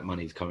matter where that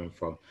money's coming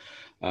from.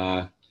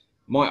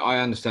 I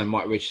understand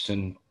Mike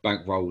Richardson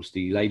bankrolls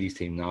the ladies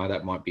team now.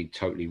 That might be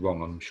totally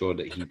wrong. I'm sure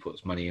that he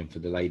puts money in for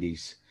the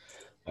ladies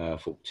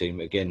football team.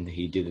 Again,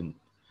 he didn't.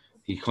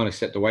 He kind of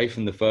stepped away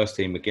from the first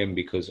team again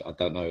because I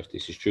don't know if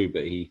this is true,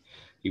 but he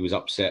was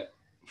upset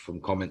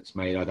from comments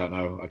made. I don't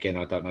know. Again,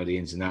 I don't know the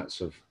ins and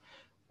outs of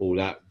all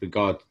that.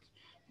 Regards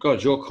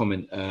your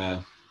comment,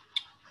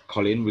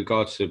 Colin,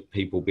 regards to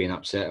people being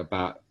upset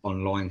about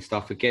online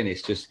stuff. Again,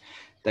 it's just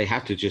they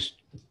have to just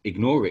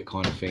ignore it,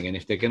 kind of thing. And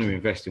if they're going to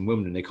invest in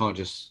Wimbledon, they can't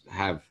just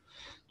have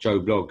Joe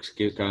Blogs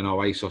going, "Oh,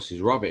 ASOS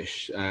is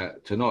rubbish."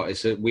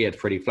 We had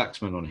Freddie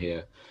Flaxman on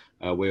here.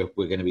 We're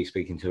going to be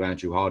speaking to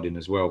Andrew Harding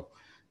as well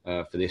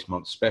for this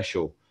month's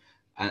special.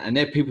 And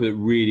they're people that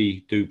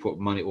really do put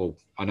money. Well,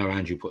 I know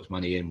Andrew puts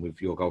money in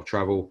with Your Goal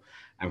Travel,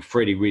 and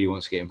Freddie really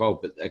wants to get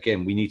involved. But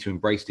again, we need to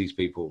embrace these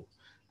people.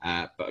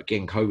 But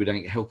again, COVID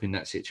ain't helping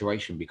that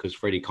situation because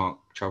Freddie can't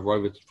travel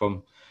over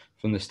from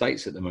the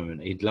States at the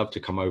moment. He'd love to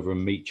come over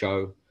and meet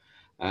Joe.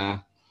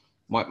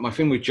 My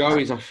thing with Joe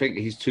is I think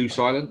he's too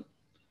silent.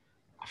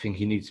 I think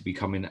he needs to be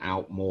coming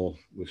out more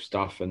with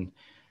stuff. And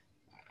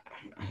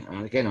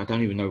again, I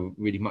don't even know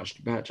really much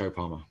about Joe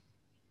Palmer.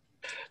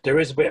 There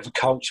is a bit of a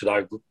culture,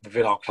 though,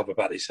 within our club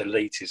about this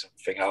elitism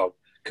thing. Oh,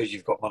 because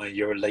you've got money,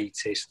 you're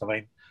elitist. I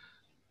mean,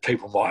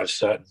 people might have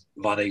certain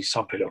money.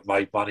 Some people have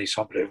made money.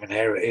 Some people have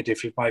inherited.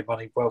 If you've made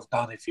money, well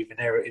done. If you've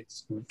inherited,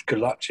 good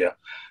luck to you.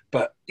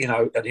 But, you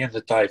know, at the end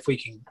of the day,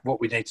 what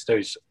we need to do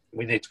is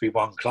we need to be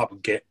one club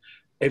and get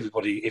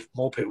everybody, if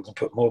more people can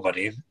put more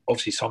money in,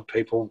 obviously some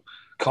people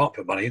can't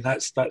put money in.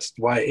 That's the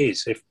way it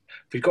is. If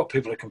we've got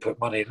people that can put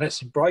money in,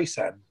 let's embrace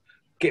that and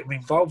get them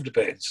involved a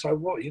bit. And so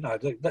what, you know,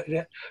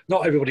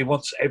 not everybody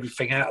wants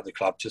everything out of the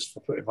club just for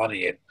putting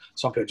money in.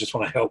 Some people just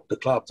want to help the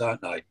club,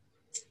 don't they?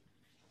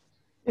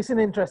 It's an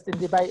interesting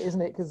debate,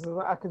 isn't it? Because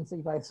I can see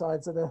both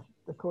sides of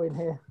the coin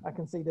here. I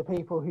can see the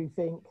people who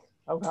think,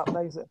 oh,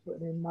 those that are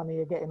putting in money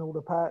are getting all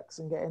the perks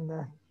and getting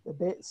the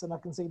bits. And I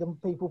can see the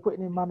people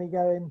putting in money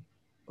going,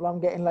 well,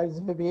 I'm getting loads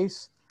of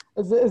abuse.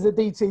 As a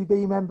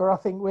DTB member, I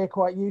think we're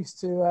quite used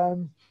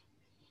to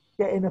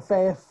getting a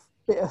fair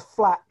bit of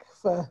flack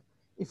for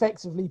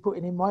effectively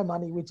putting in my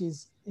money, which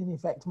is in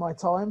effect my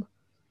time.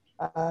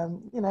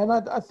 You know,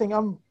 and I think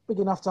I'm big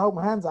enough to hold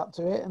my hands up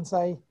to it and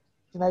say,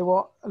 you know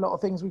what, a lot of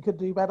things we could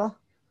do better.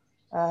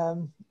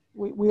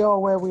 We are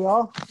where we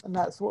are, and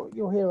that's what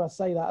you'll hear us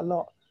say that a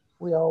lot.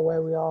 We are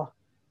where we are.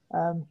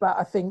 But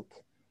I think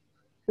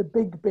the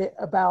big bit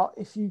about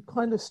if you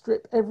kind of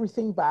strip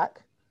everything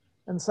back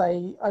and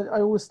say, I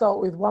always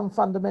start with one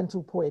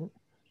fundamental point,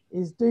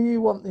 is do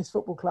you want this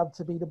football club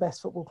to be the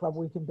best football club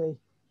we can be?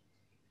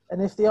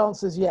 And if the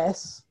answer is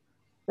yes,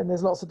 then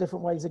there's lots of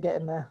different ways of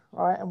getting there,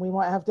 right? And we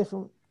might have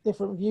different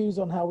views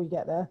on how we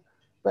get there,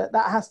 but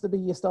that has to be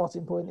your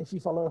starting point if you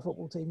follow a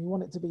football team. You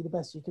want it to be the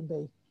best you can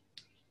be.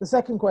 The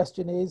second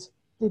question is,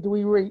 did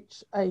we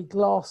reach a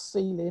glass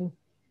ceiling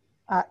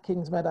at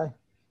Kings Meadow?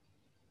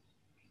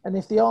 And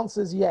if the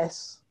answer is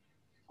yes,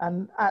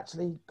 and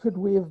actually, could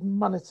we have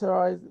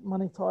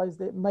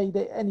monetized it, made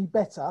it any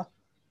better?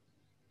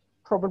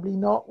 Probably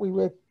not. We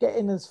were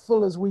getting as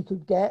full as we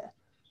could get.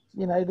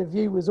 You know, the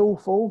view was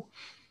awful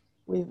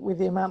with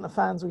the amount of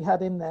fans we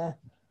had in there.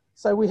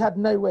 So we had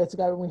nowhere to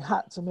go and we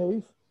had to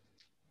move.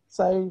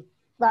 So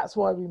that's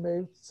why we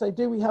moved. So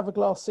do we have a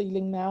glass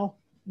ceiling now?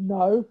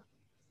 No.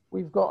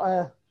 We've got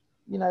to,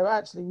 you know,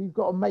 actually we've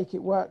got to make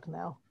it work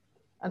now.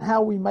 And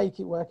how we make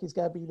it work is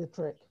going to be the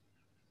trick.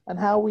 And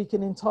how we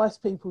can entice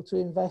people to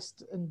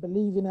invest and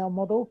believe in our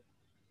model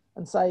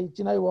and say, do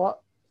you know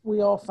what?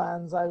 We are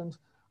fans owned.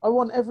 I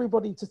want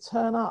everybody to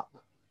turn up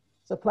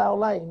to Plough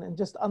Lane and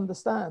just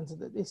understand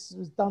that this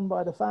was done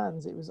by the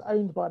fans. It was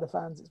owned by the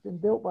fans. It's been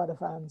built by the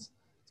fans.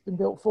 It's been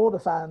built for the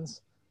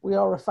fans. We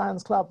are a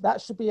fans club.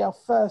 That should be our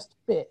first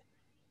bit.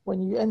 When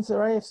you enter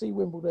AFC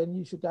Wimbledon,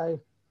 you should go,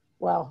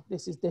 wow,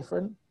 this is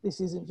different. This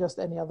isn't just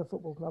any other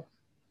football club.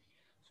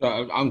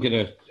 So I'm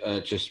going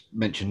to just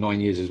mention 9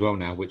 years as well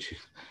now, which is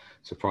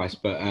a surprise.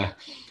 But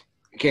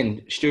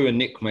again, Stu and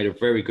Nick made a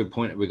very good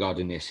point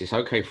regarding this. It's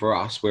okay for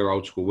us, we're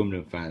old school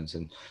Wimbledon fans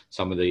and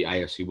some of the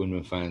AFC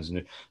Wimbledon fans.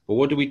 But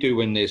what do we do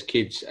when there's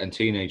kids and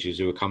teenagers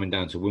who are coming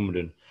down to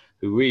Wimbledon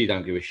who really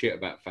don't give a shit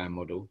about fan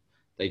model?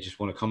 They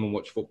just want to come and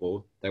watch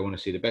football. They want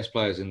to see the best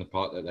players in the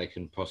park that they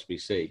can possibly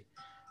see.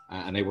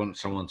 And they want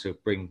someone to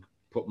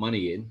put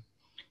money in.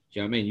 Do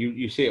you know what I mean?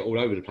 You see it all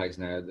over the place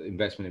now,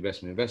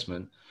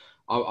 investment.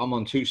 I'm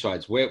on two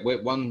sides. Where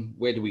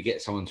do we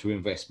get someone to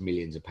invest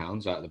millions of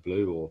pounds out of the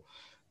blue, or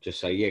just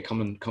say, yeah,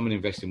 come and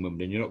invest in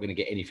Wimbledon. You're not going to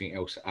get anything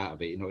else out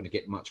of it. You're not going to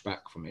get much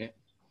back from it.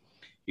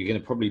 You're going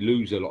to probably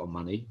lose a lot of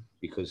money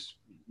because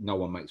no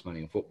one makes money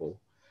in football.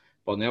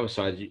 But on the other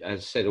side, as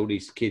I said, all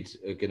these kids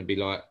are going to be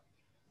like,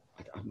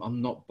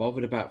 I'm not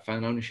bothered about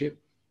fan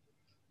ownership.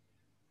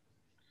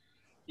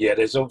 Yeah,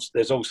 there's also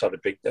the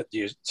big,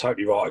 you're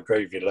totally right, I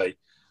agree with you, Lee.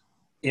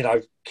 You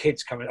know,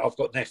 kids coming, I've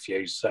got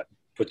nephews that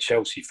were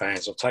Chelsea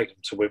fans. I've taken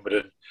them to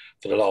Wimbledon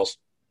for the last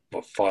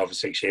 5 or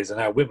 6 years, and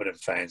now Wimbledon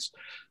fans.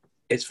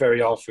 It's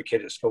very hard for a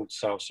kid at school to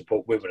say I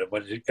support Wimbledon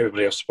when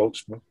everybody else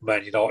supports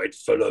Man United,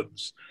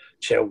 Fulham's,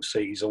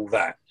 Chelsea's, all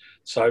that.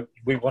 So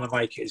we want to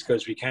make it as good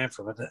as we can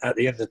for them. And at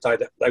the end of the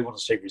day, they want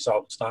to see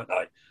results, don't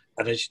they?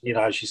 And as you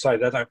know, as you say,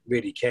 they don't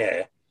really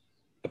care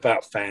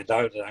about fan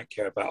owned. They don't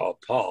care about our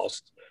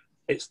past.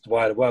 It's the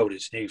way of the world.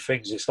 It's new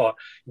things. It's like,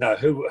 you know,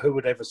 who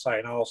would ever say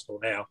in Arsenal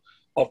now,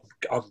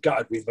 I'm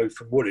gutted we moved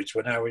from Woolwich.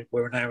 We're now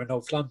in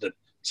North London.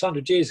 It's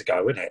 100 years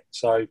ago, isn't it?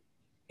 So,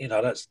 you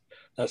know,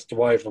 that's the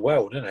way of the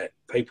world, isn't it?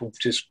 People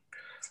just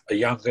are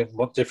young and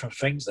want different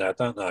things now,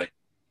 don't they?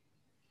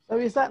 So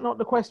is that not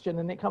the question?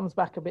 And it comes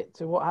back a bit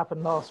to what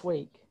happened last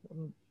week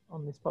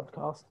on this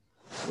podcast.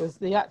 Was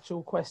the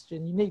actual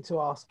question you need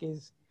to ask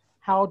is,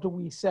 how do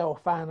we sell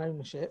fan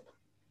ownership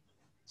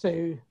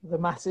to the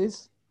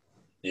masses.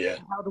 Yeah.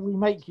 How do we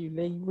make you,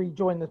 Lee,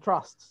 rejoin the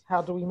trusts?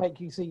 How do we make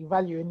you see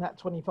value in that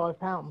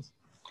 £25?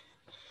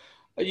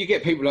 You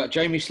get people like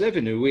Jamie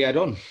Slevin, who we had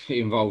on,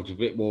 involved a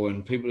bit more,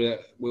 and people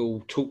that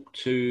will talk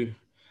to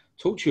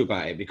you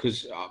about it,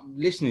 because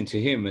listening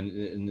to him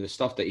and the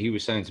stuff that he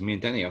was saying to me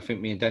and Danny, I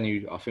think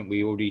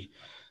we already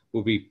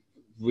will be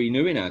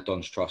renewing our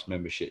Don's Trust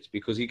memberships,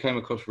 because he came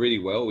across really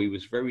well. He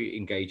was very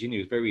engaging. He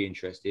was very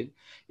interested.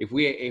 If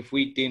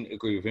we didn't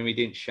agree with him, he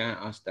didn't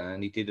shout us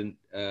down. He didn't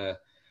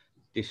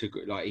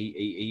disagree. Like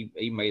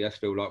he made us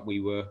feel like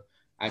we were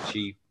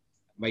actually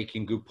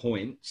making good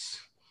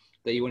points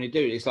that you want to do.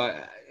 It's like,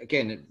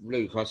 again,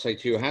 Luke, I say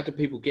to you, how do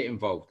people get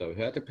involved though?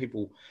 How do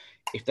people,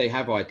 if they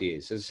have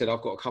ideas? As I said,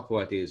 I've got a couple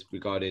of ideas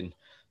regarding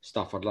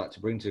stuff I'd like to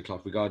bring to the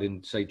club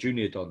regarding, say,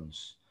 junior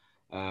Dons.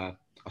 I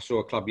saw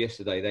a club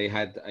yesterday, they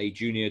had a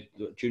junior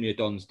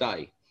Dons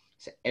day.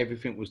 So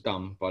everything was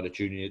done by the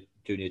junior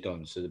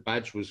Dons. So the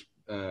badge was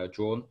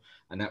drawn,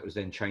 and that was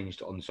then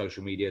changed on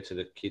social media to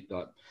the kid,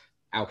 like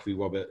Alfie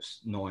Roberts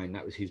 9,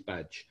 that was his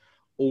badge.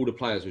 All the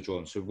players were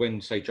drawn. So when,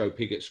 say, Joe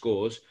Piggott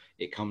scores,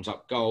 it comes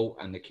up goal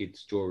and the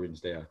kid's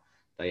drawing's there.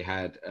 They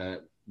had,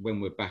 when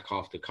we're back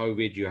after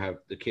COVID, you have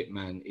the kit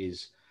man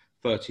is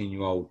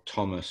 13-year-old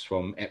Thomas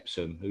from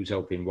Epsom, who's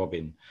helping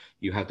Robin.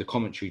 You have the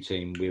commentary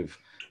team with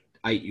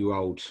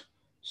 8-year-old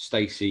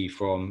Stacey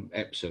from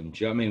Epsom.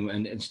 Do you know what I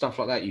mean? And stuff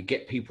like that. You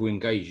get people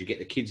engaged. You get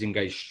the kids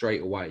engaged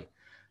straight away.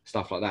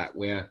 Stuff like that,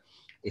 where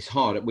it's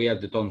hard. We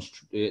have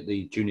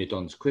the Junior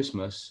Dons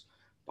Christmas,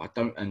 but I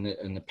don't,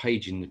 and the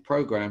page in the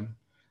programme,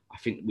 I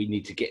think we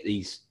need to get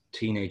these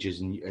teenagers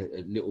and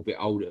a little bit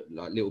older,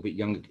 like a little bit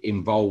younger,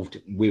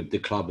 involved with the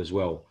club as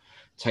well.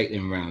 Take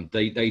them around.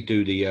 They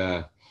do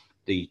the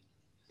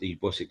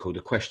what's it called?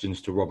 The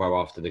questions to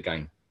Robbo after the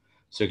game.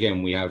 So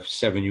again, we have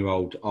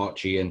 7-year-old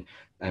Archie and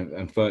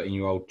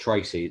 13-year-old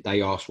Tracy.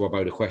 They ask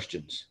Robbo the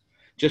questions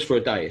just for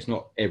a day. It's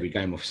not every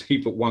game, obviously,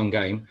 but one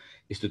game.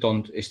 It's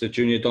the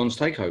Junior Dons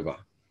takeover.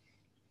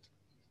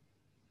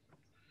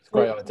 It's a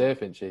great idea,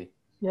 Finchy.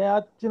 Yeah,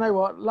 do you know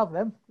what? Love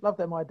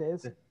them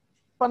ideas.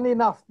 Funnily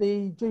enough,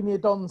 the Junior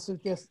Dons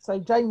have so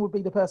Jane would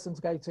be the person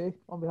to go to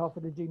on behalf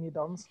of the Junior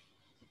Dons.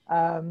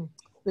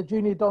 The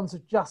Junior Dons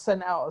have just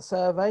sent out a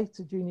survey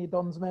to Junior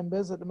Dons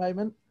members at the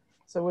moment.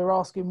 So we're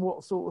asking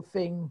what sort of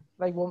thing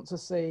they want to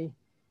see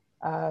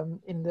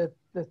in the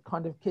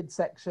kind of kids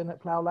section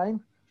at Plough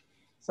Lane.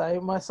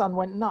 So my son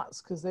went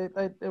nuts because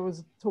there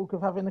was talk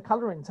of having a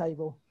colouring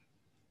table.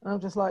 And I'm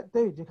just like,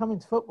 dude, you're coming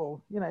to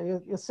football. You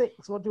know, you're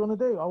 6. What do you want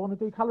to do? I want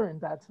to do colouring,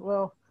 Dad.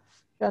 Well,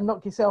 go and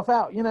knock yourself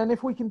out. You know, and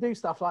if we can do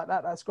stuff like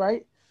that, that's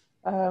great.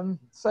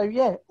 So,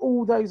 yeah,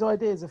 all those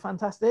ideas are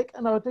fantastic.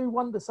 And I do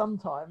wonder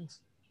sometimes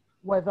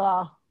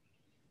whether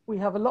we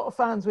have a lot of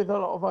fans with a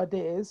lot of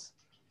ideas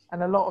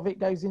and a lot of it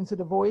goes into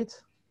the void.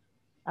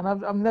 And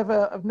I've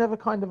never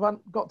kind of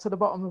got to the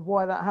bottom of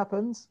why that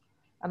happens.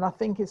 And I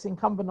think it's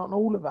incumbent on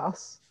all of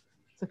us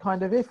to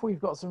kind of, if we've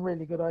got some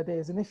really good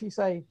ideas, and if you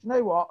say, do you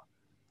know what,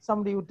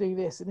 somebody would do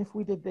this, and if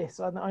we did this,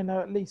 I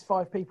know at least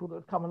 5 people that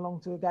would come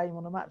along to a game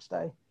on a match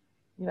day,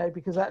 you know,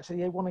 because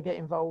actually they want to get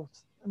involved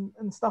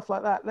and stuff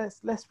like that.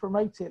 Let's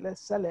promote it,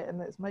 let's sell it, and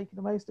let's make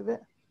the most of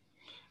it.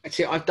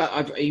 Actually, I've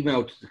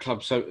emailed the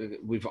club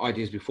with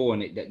ideas before,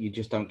 and that you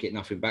just don't get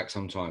nothing back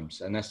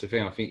sometimes. And that's the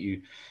thing. I think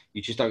you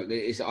just don't.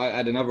 I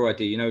had another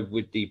idea. You know,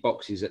 with the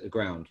boxes at the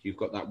ground, you've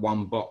got that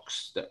one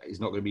box that is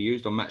not going to be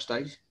used on match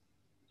days.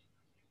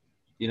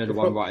 You know, the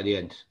one right at the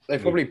end.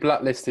 They've probably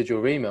blacklisted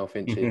your email,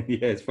 Finchy.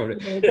 Yeah, it's probably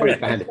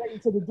banned.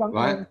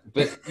 Right,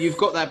 but you've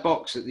got that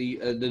box at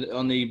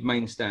on the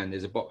main stand.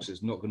 There's a box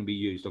that's not going to be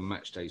used on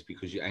match days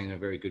because you ain't a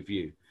very good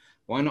view.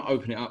 Why not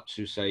open it up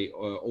to, say,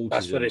 autism?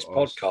 That's where this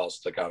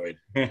podcast are going.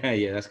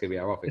 Yeah, that's going to be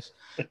our office.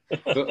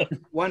 But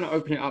why not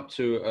open it up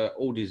to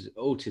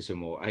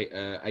autism or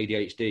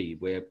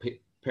ADHD, where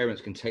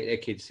parents can take their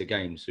kids to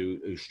games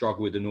who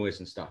struggle with the noise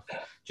and stuff?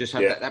 Just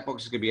have that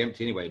box is going to be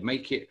empty anyway.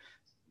 Make it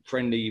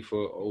friendly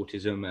for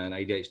autism and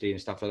ADHD and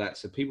stuff like that,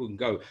 so people can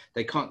go.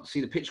 They can't see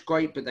the pitch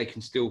great, but they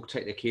can still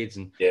take their kids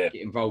and get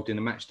involved in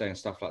a match day and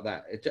stuff like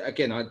that.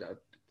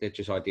 They're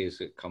just ideas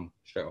that come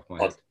straight off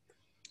my head.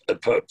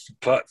 For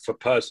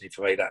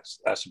me, that's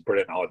a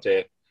brilliant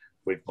idea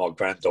with my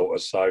granddaughter.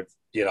 So,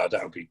 you know,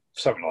 that would be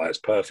something like that's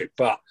perfect.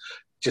 But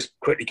just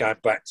quickly going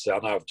back to, I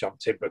know I've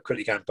jumped in, but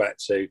quickly going back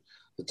to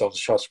the Dons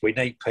Trust, we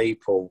need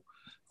people.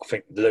 I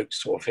think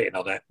Luke's sort of hitting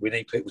on that. We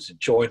need people to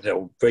join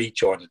or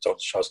rejoin the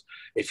Dons Trust.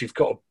 If you've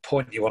got a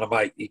point you want to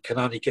make, you can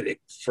only get it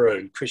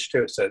through. Chris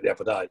Stewart said it the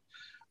other day.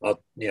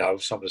 You know,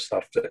 some of the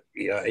stuff that,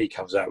 you know, he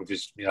comes out with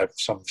is, you know,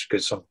 some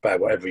good, some bad,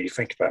 whatever you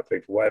think about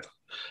people, whatever.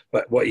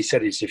 But what he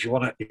said is, if you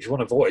want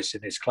a voice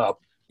in this club,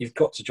 you've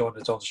got to join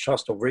the Dons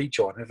Trust or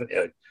rejoin, haven't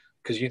you?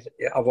 Because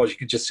otherwise you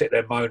can just sit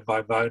there, moan,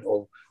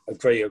 or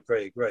agree.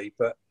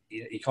 But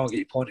you can't get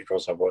your point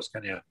across otherwise,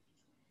 can you?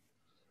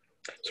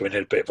 So we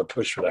need a bit of a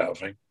push for that, I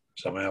think,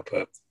 somehow.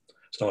 But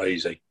it's not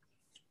easy.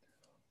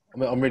 I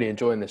mean, I'm really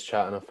enjoying this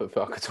chat, and I feel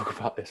I could talk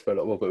about this for a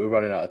lot more, but we're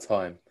running out of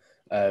time.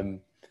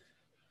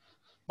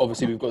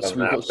 Obviously, we've got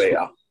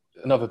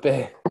another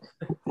beer.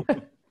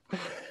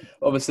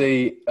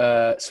 Obviously,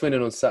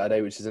 Swindon on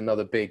Saturday, which is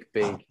another big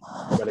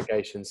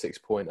relegation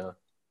 6-pointer.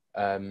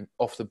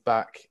 Off the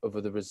back of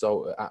the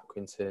result at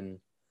Accrington,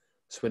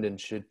 Swindon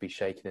should be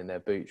shaking in their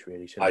boots,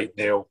 really.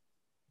 8-0.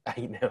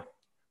 8-0.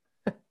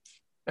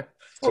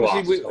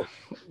 Obviously,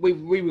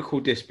 we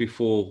record this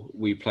before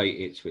we play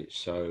Ipswich,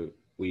 so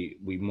we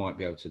might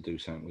be able to do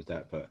something with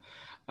that. But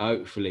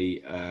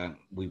hopefully,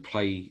 we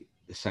play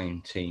the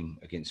same team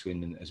against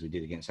Swindon as we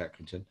did against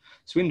Accrington.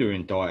 Swindon are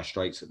in dire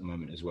straits at the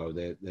moment as well.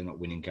 They're not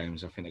winning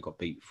games. I think they got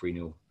beat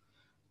 3-0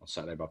 on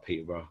Saturday by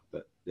Peterborough,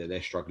 but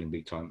they're struggling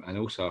big time. And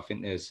also, I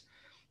think there's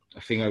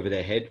a thing over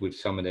their head with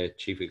some of their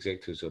chief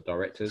executives or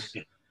directors.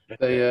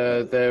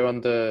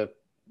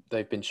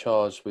 They've been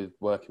charged with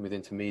working with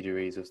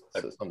intermediaries or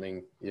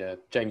something. Yeah,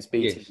 James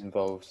Beattie's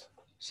involved.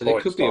 So there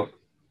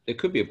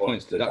could be a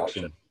points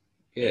deduction.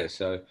 Yeah,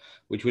 so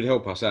which would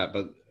help us out,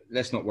 but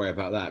let's not worry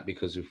about that,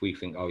 because if we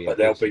think, but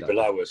they'll be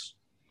below us.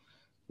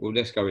 Well,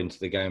 let's go into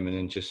the game and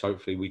then just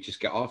hopefully we just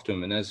get after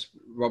them. And as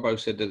Robbo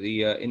said at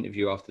the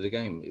interview after the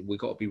game, we've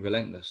got to be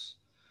relentless.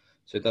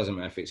 So it doesn't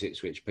matter if it's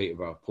Ipswich,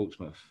 Peterborough,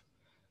 Portsmouth.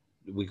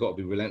 We've got to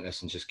be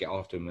relentless and just get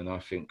after them. And I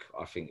think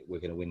we're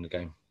going to win the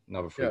game.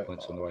 Another 3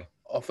 points on the way.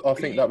 I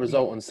think that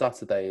result on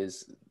Saturday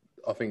is,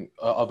 I think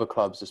other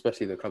clubs,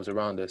 especially the clubs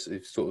around us,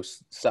 who've sort of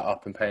sat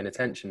up and paying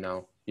attention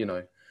now. You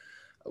know,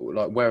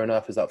 like where on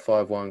earth is that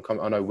 5-1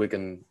 come? I know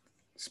Wigan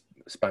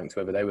spanked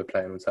whoever they were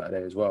playing on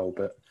Saturday as well,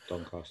 but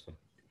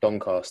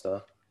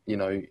Doncaster, you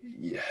know,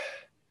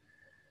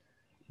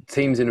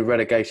 teams in a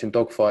relegation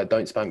dogfight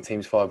don't spank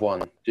teams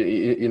 5-1.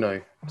 You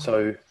know,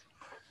 so,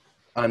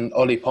 and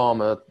Ollie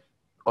Palmer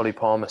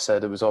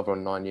said, it was over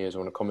on 9 years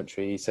or on a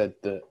commentary, he said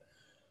that,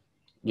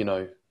 you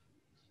know,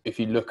 if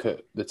you look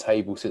at the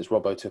table since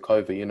Robbo took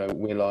over, you know,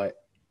 we're like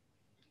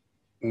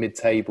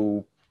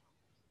mid-table,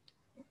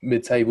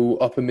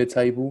 upper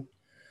mid-table,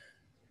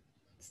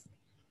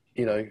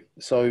 you know,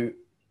 so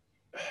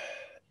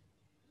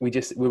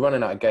we're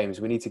running out of games.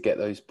 We need to get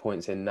those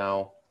points in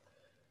now.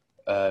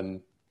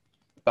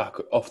 Back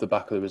off the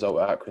back of the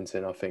result at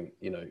Accrington, I think,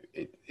 you know,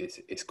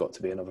 it's got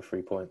to be another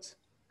 3 points.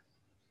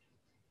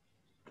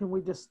 Can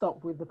we just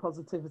stop with the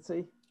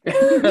positivity?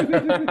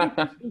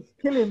 It's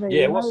killing me.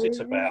 Yeah, what's it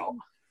about?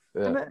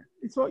 Yeah. And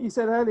it's what you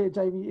said earlier,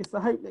 Jamie. It's the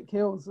hope that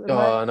kills. And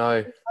I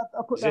know.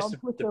 I put that on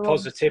Twitter. The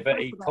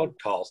positivity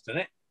podcast,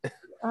 isn't it?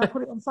 And I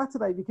put it on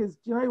Saturday because,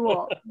 do you know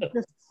what?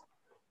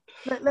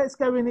 Let's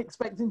go in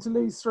expecting to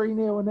lose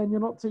 3-0 and then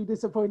you're not too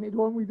disappointed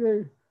when we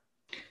do.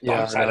 Yeah,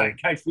 don't say that in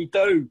case we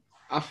do.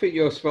 I think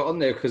you're spot on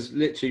there, because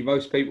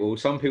literally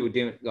some people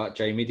didn't, like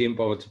Jamie, didn't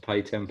bother to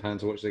pay £10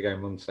 to watch the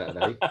game on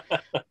Saturday.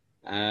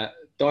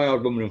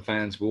 Diehard Wimbledon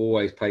fans will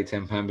always pay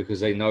 £10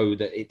 because they know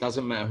that it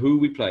doesn't matter who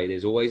we play,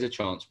 there's always a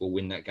chance we'll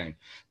win that game.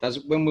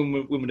 When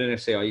Wimbledon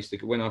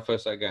FC, when I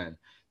first started going,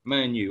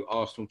 Man U,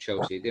 Arsenal,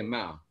 Chelsea, it didn't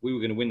matter. We were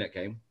going to win that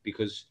game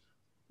because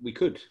we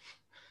could.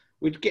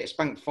 We'd get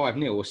spanked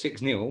 5-0 or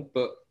 6-0,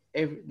 but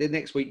the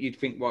next week you'd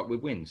think, right,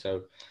 we'd win.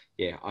 So,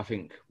 yeah, I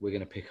think we're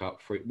going to pick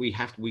up 3.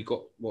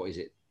 What is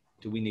it?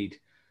 Do we need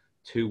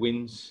 2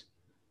 wins?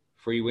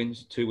 3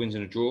 wins, 2 wins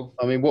and a draw?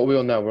 I mean, what are we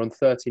on now? We're on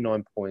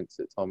 39 points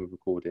at the time of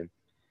recording.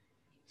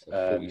 So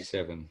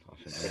 47, I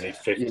think. We need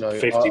 50, you know,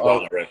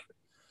 51,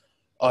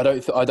 I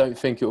don't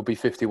think it will be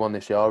 51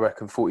 this year. I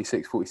reckon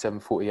 46, 47,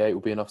 48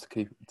 will be enough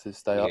to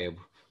stay up. Yeah,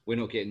 we're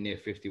not getting near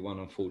 51,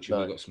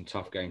 unfortunately. No. We've got some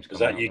tough games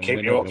coming up. You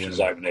keep your options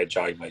open there,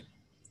 Jamie.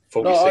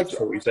 46,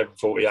 47,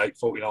 48,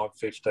 49,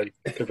 50.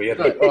 Could be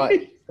anything.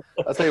 Right.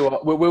 I'll tell you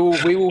what,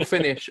 we will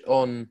finish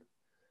on...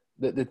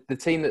 The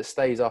team that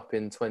stays up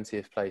in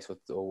 20th place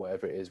or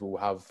whatever it is will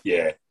have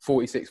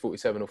 46,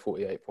 47 or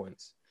 48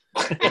 points.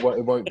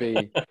 It won't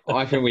be...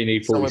 I think we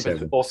need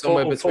 47.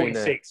 Somewhere between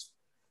 46.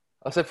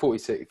 There. I said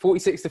 46.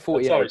 46 to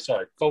 48.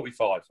 Sorry,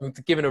 45. I'm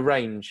giving a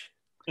range.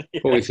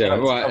 47.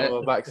 Right.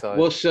 On my backside.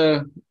 What's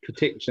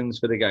predictions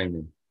for the game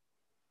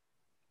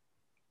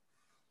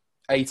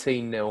then?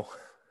 18-0.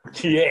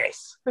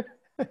 Yes.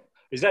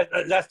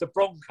 That's the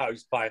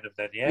Broncos playing them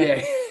then,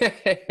 yeah?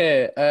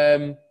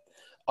 Yeah.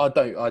 I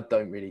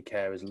don't really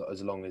care as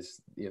long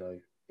as, you know,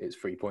 it's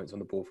 3 points on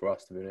the ball for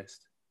us, to be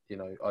honest. You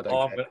know, I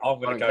don't care.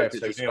 I'm going to go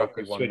 2-0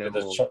 because Swindon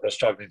are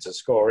struggling to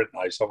score, aren't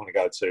they? So I'm going to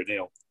go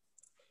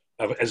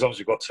 2-0. As long as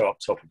we've got 2 up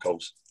top, of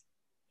course.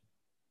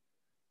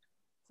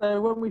 So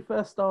when we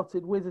first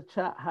started, Wizard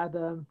Chat had,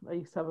 I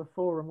used to have a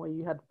forum where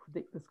you had to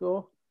predict the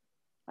score.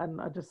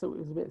 And I just thought it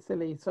was a bit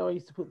silly. So I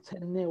used to put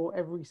 10-0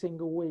 every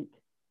single week.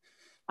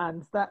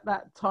 And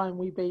that time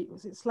we beat,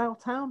 was it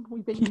Slough Town?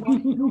 We beat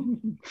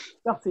 9-0.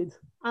 Gutted.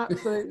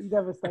 Absolutely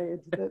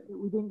devastated that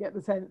we didn't get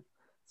the 10th.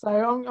 So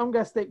I'm going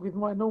to stick with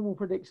my normal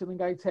prediction and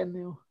go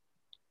 10-0.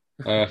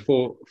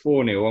 4-0.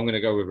 I'm going to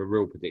go with a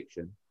real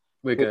prediction.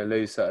 We're going to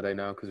lose Saturday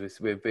now because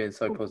we're being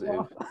so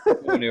positive.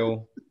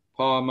 4-0.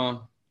 Palmer,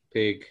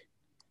 Pig,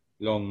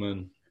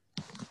 Longman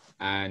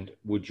and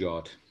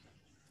Woodyard.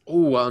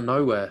 Oh, out of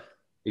nowhere.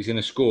 He's going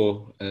to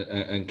score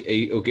and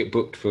he'll get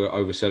booked for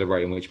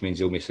over-celebrating, which means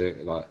he'll miss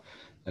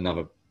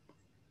another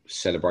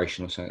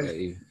celebration or something that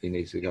he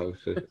needs to go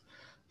to.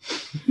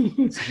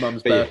 It's his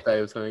mum's birthday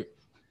or something.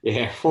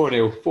 Yeah,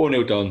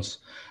 4-0 Dons.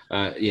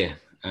 Yeah,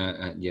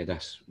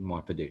 that's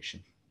my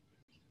prediction.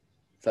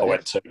 I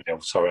went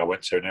 2-0. Sorry, I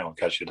went 2-0 in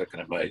case you're looking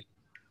at me.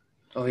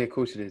 Oh, yeah, of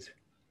course it is.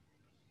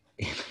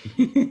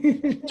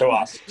 To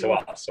us,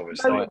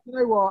 obviously. You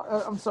know what?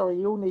 I'm sorry,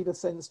 you all need a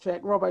sense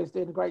check. Robbo's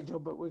doing a great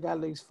job, but we're going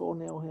to lose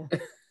 4-0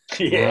 here.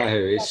 Yeah, no,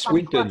 it's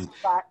Swindon.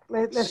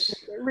 Let's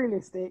just get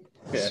realistic.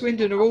 Yeah.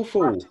 Swindon are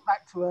awful.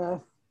 Back to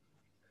earth.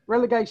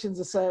 Relegation's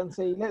a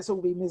certainty. Let's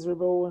all be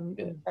miserable and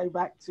go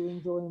back to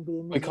enjoying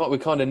being miserable. We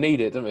kind of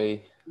need it, don't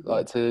we?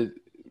 Like to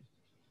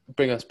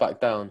bring us back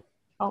down.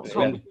 I'm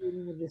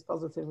dealing with this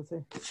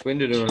positivity.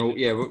 Swindon are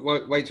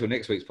all, wait till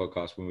next week's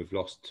podcast when we've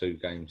lost 2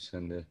 games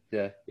and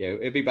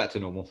it'll be back to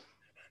normal.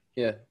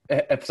 Yeah,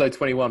 episode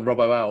 21,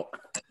 Robbo out.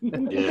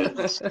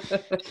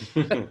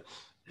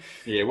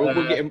 Yeah,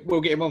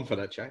 we'll get him on for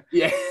that chat.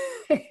 Yeah,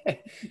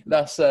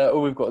 that's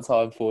all we've got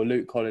time for.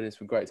 Luke, Colin, it's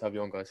been great to have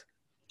you on, guys.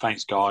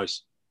 Thanks,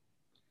 guys.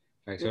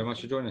 Thanks very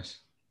much for joining us.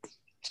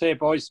 See you,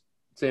 boys.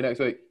 See you next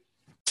week.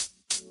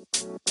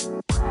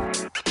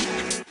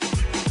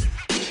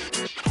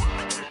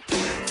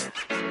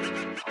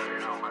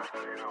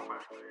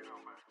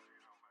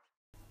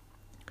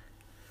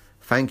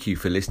 Thank you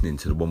for listening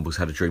to the Wombles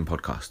Had a Dream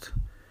podcast.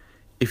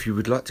 If you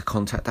would like to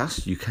contact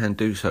us, you can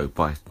do so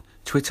by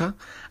Twitter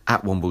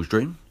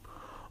 @WomblesDream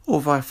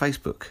or via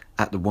Facebook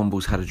 @The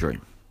Wombles Had a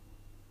Dream.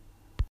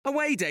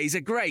 Away days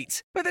are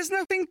great, but there's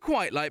nothing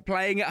quite like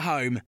playing at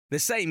home. The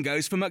same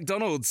goes for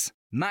McDonald's.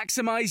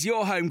 Maximise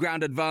your home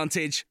ground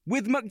advantage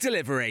with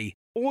McDelivery.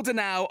 Order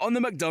now on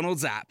the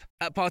McDonald's app.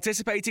 At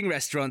participating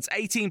restaurants,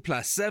 18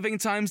 plus, serving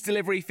times,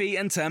 delivery fee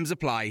and terms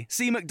apply.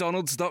 See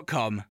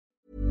mcdonalds.com.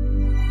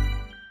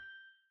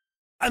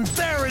 And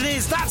there it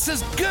is, that's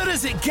as good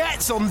as it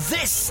gets on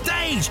this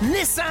stage.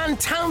 Nissan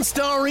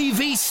Townstar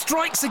EV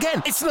strikes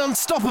again. It's an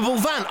unstoppable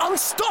van,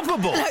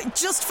 unstoppable. Look,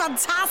 just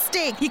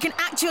fantastic. You can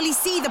actually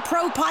see the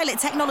ProPilot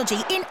technology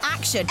in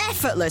action.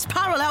 Effortless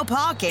parallel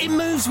parking. It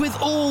moves with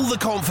all the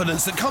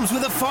confidence that comes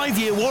with a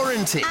 5-year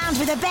warranty. And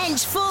with a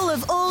bench full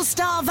of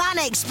all-star van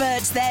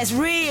experts, there's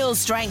real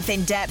strength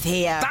in depth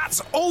here. That's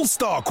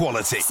all-star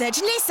quality.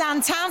 Search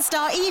Nissan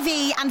Townstar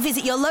EV and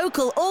visit your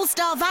local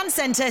all-star van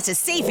centre to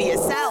see for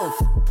yourself.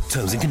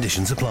 Terms and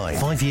conditions apply.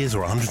 5 years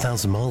or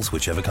 100,000 miles,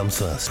 whichever comes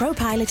first.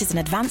 ProPilot is an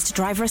advanced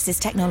driver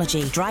assist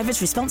technology.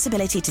 Driver's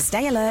responsibility to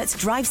stay alert,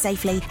 drive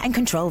safely, and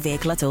control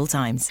vehicle at all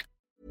times.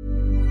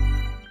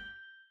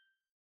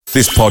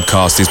 This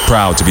podcast is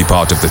proud to be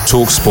part of the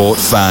TalkSport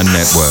Fan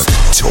Network.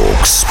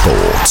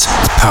 TalkSport.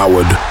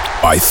 Powered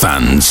by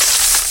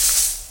fans.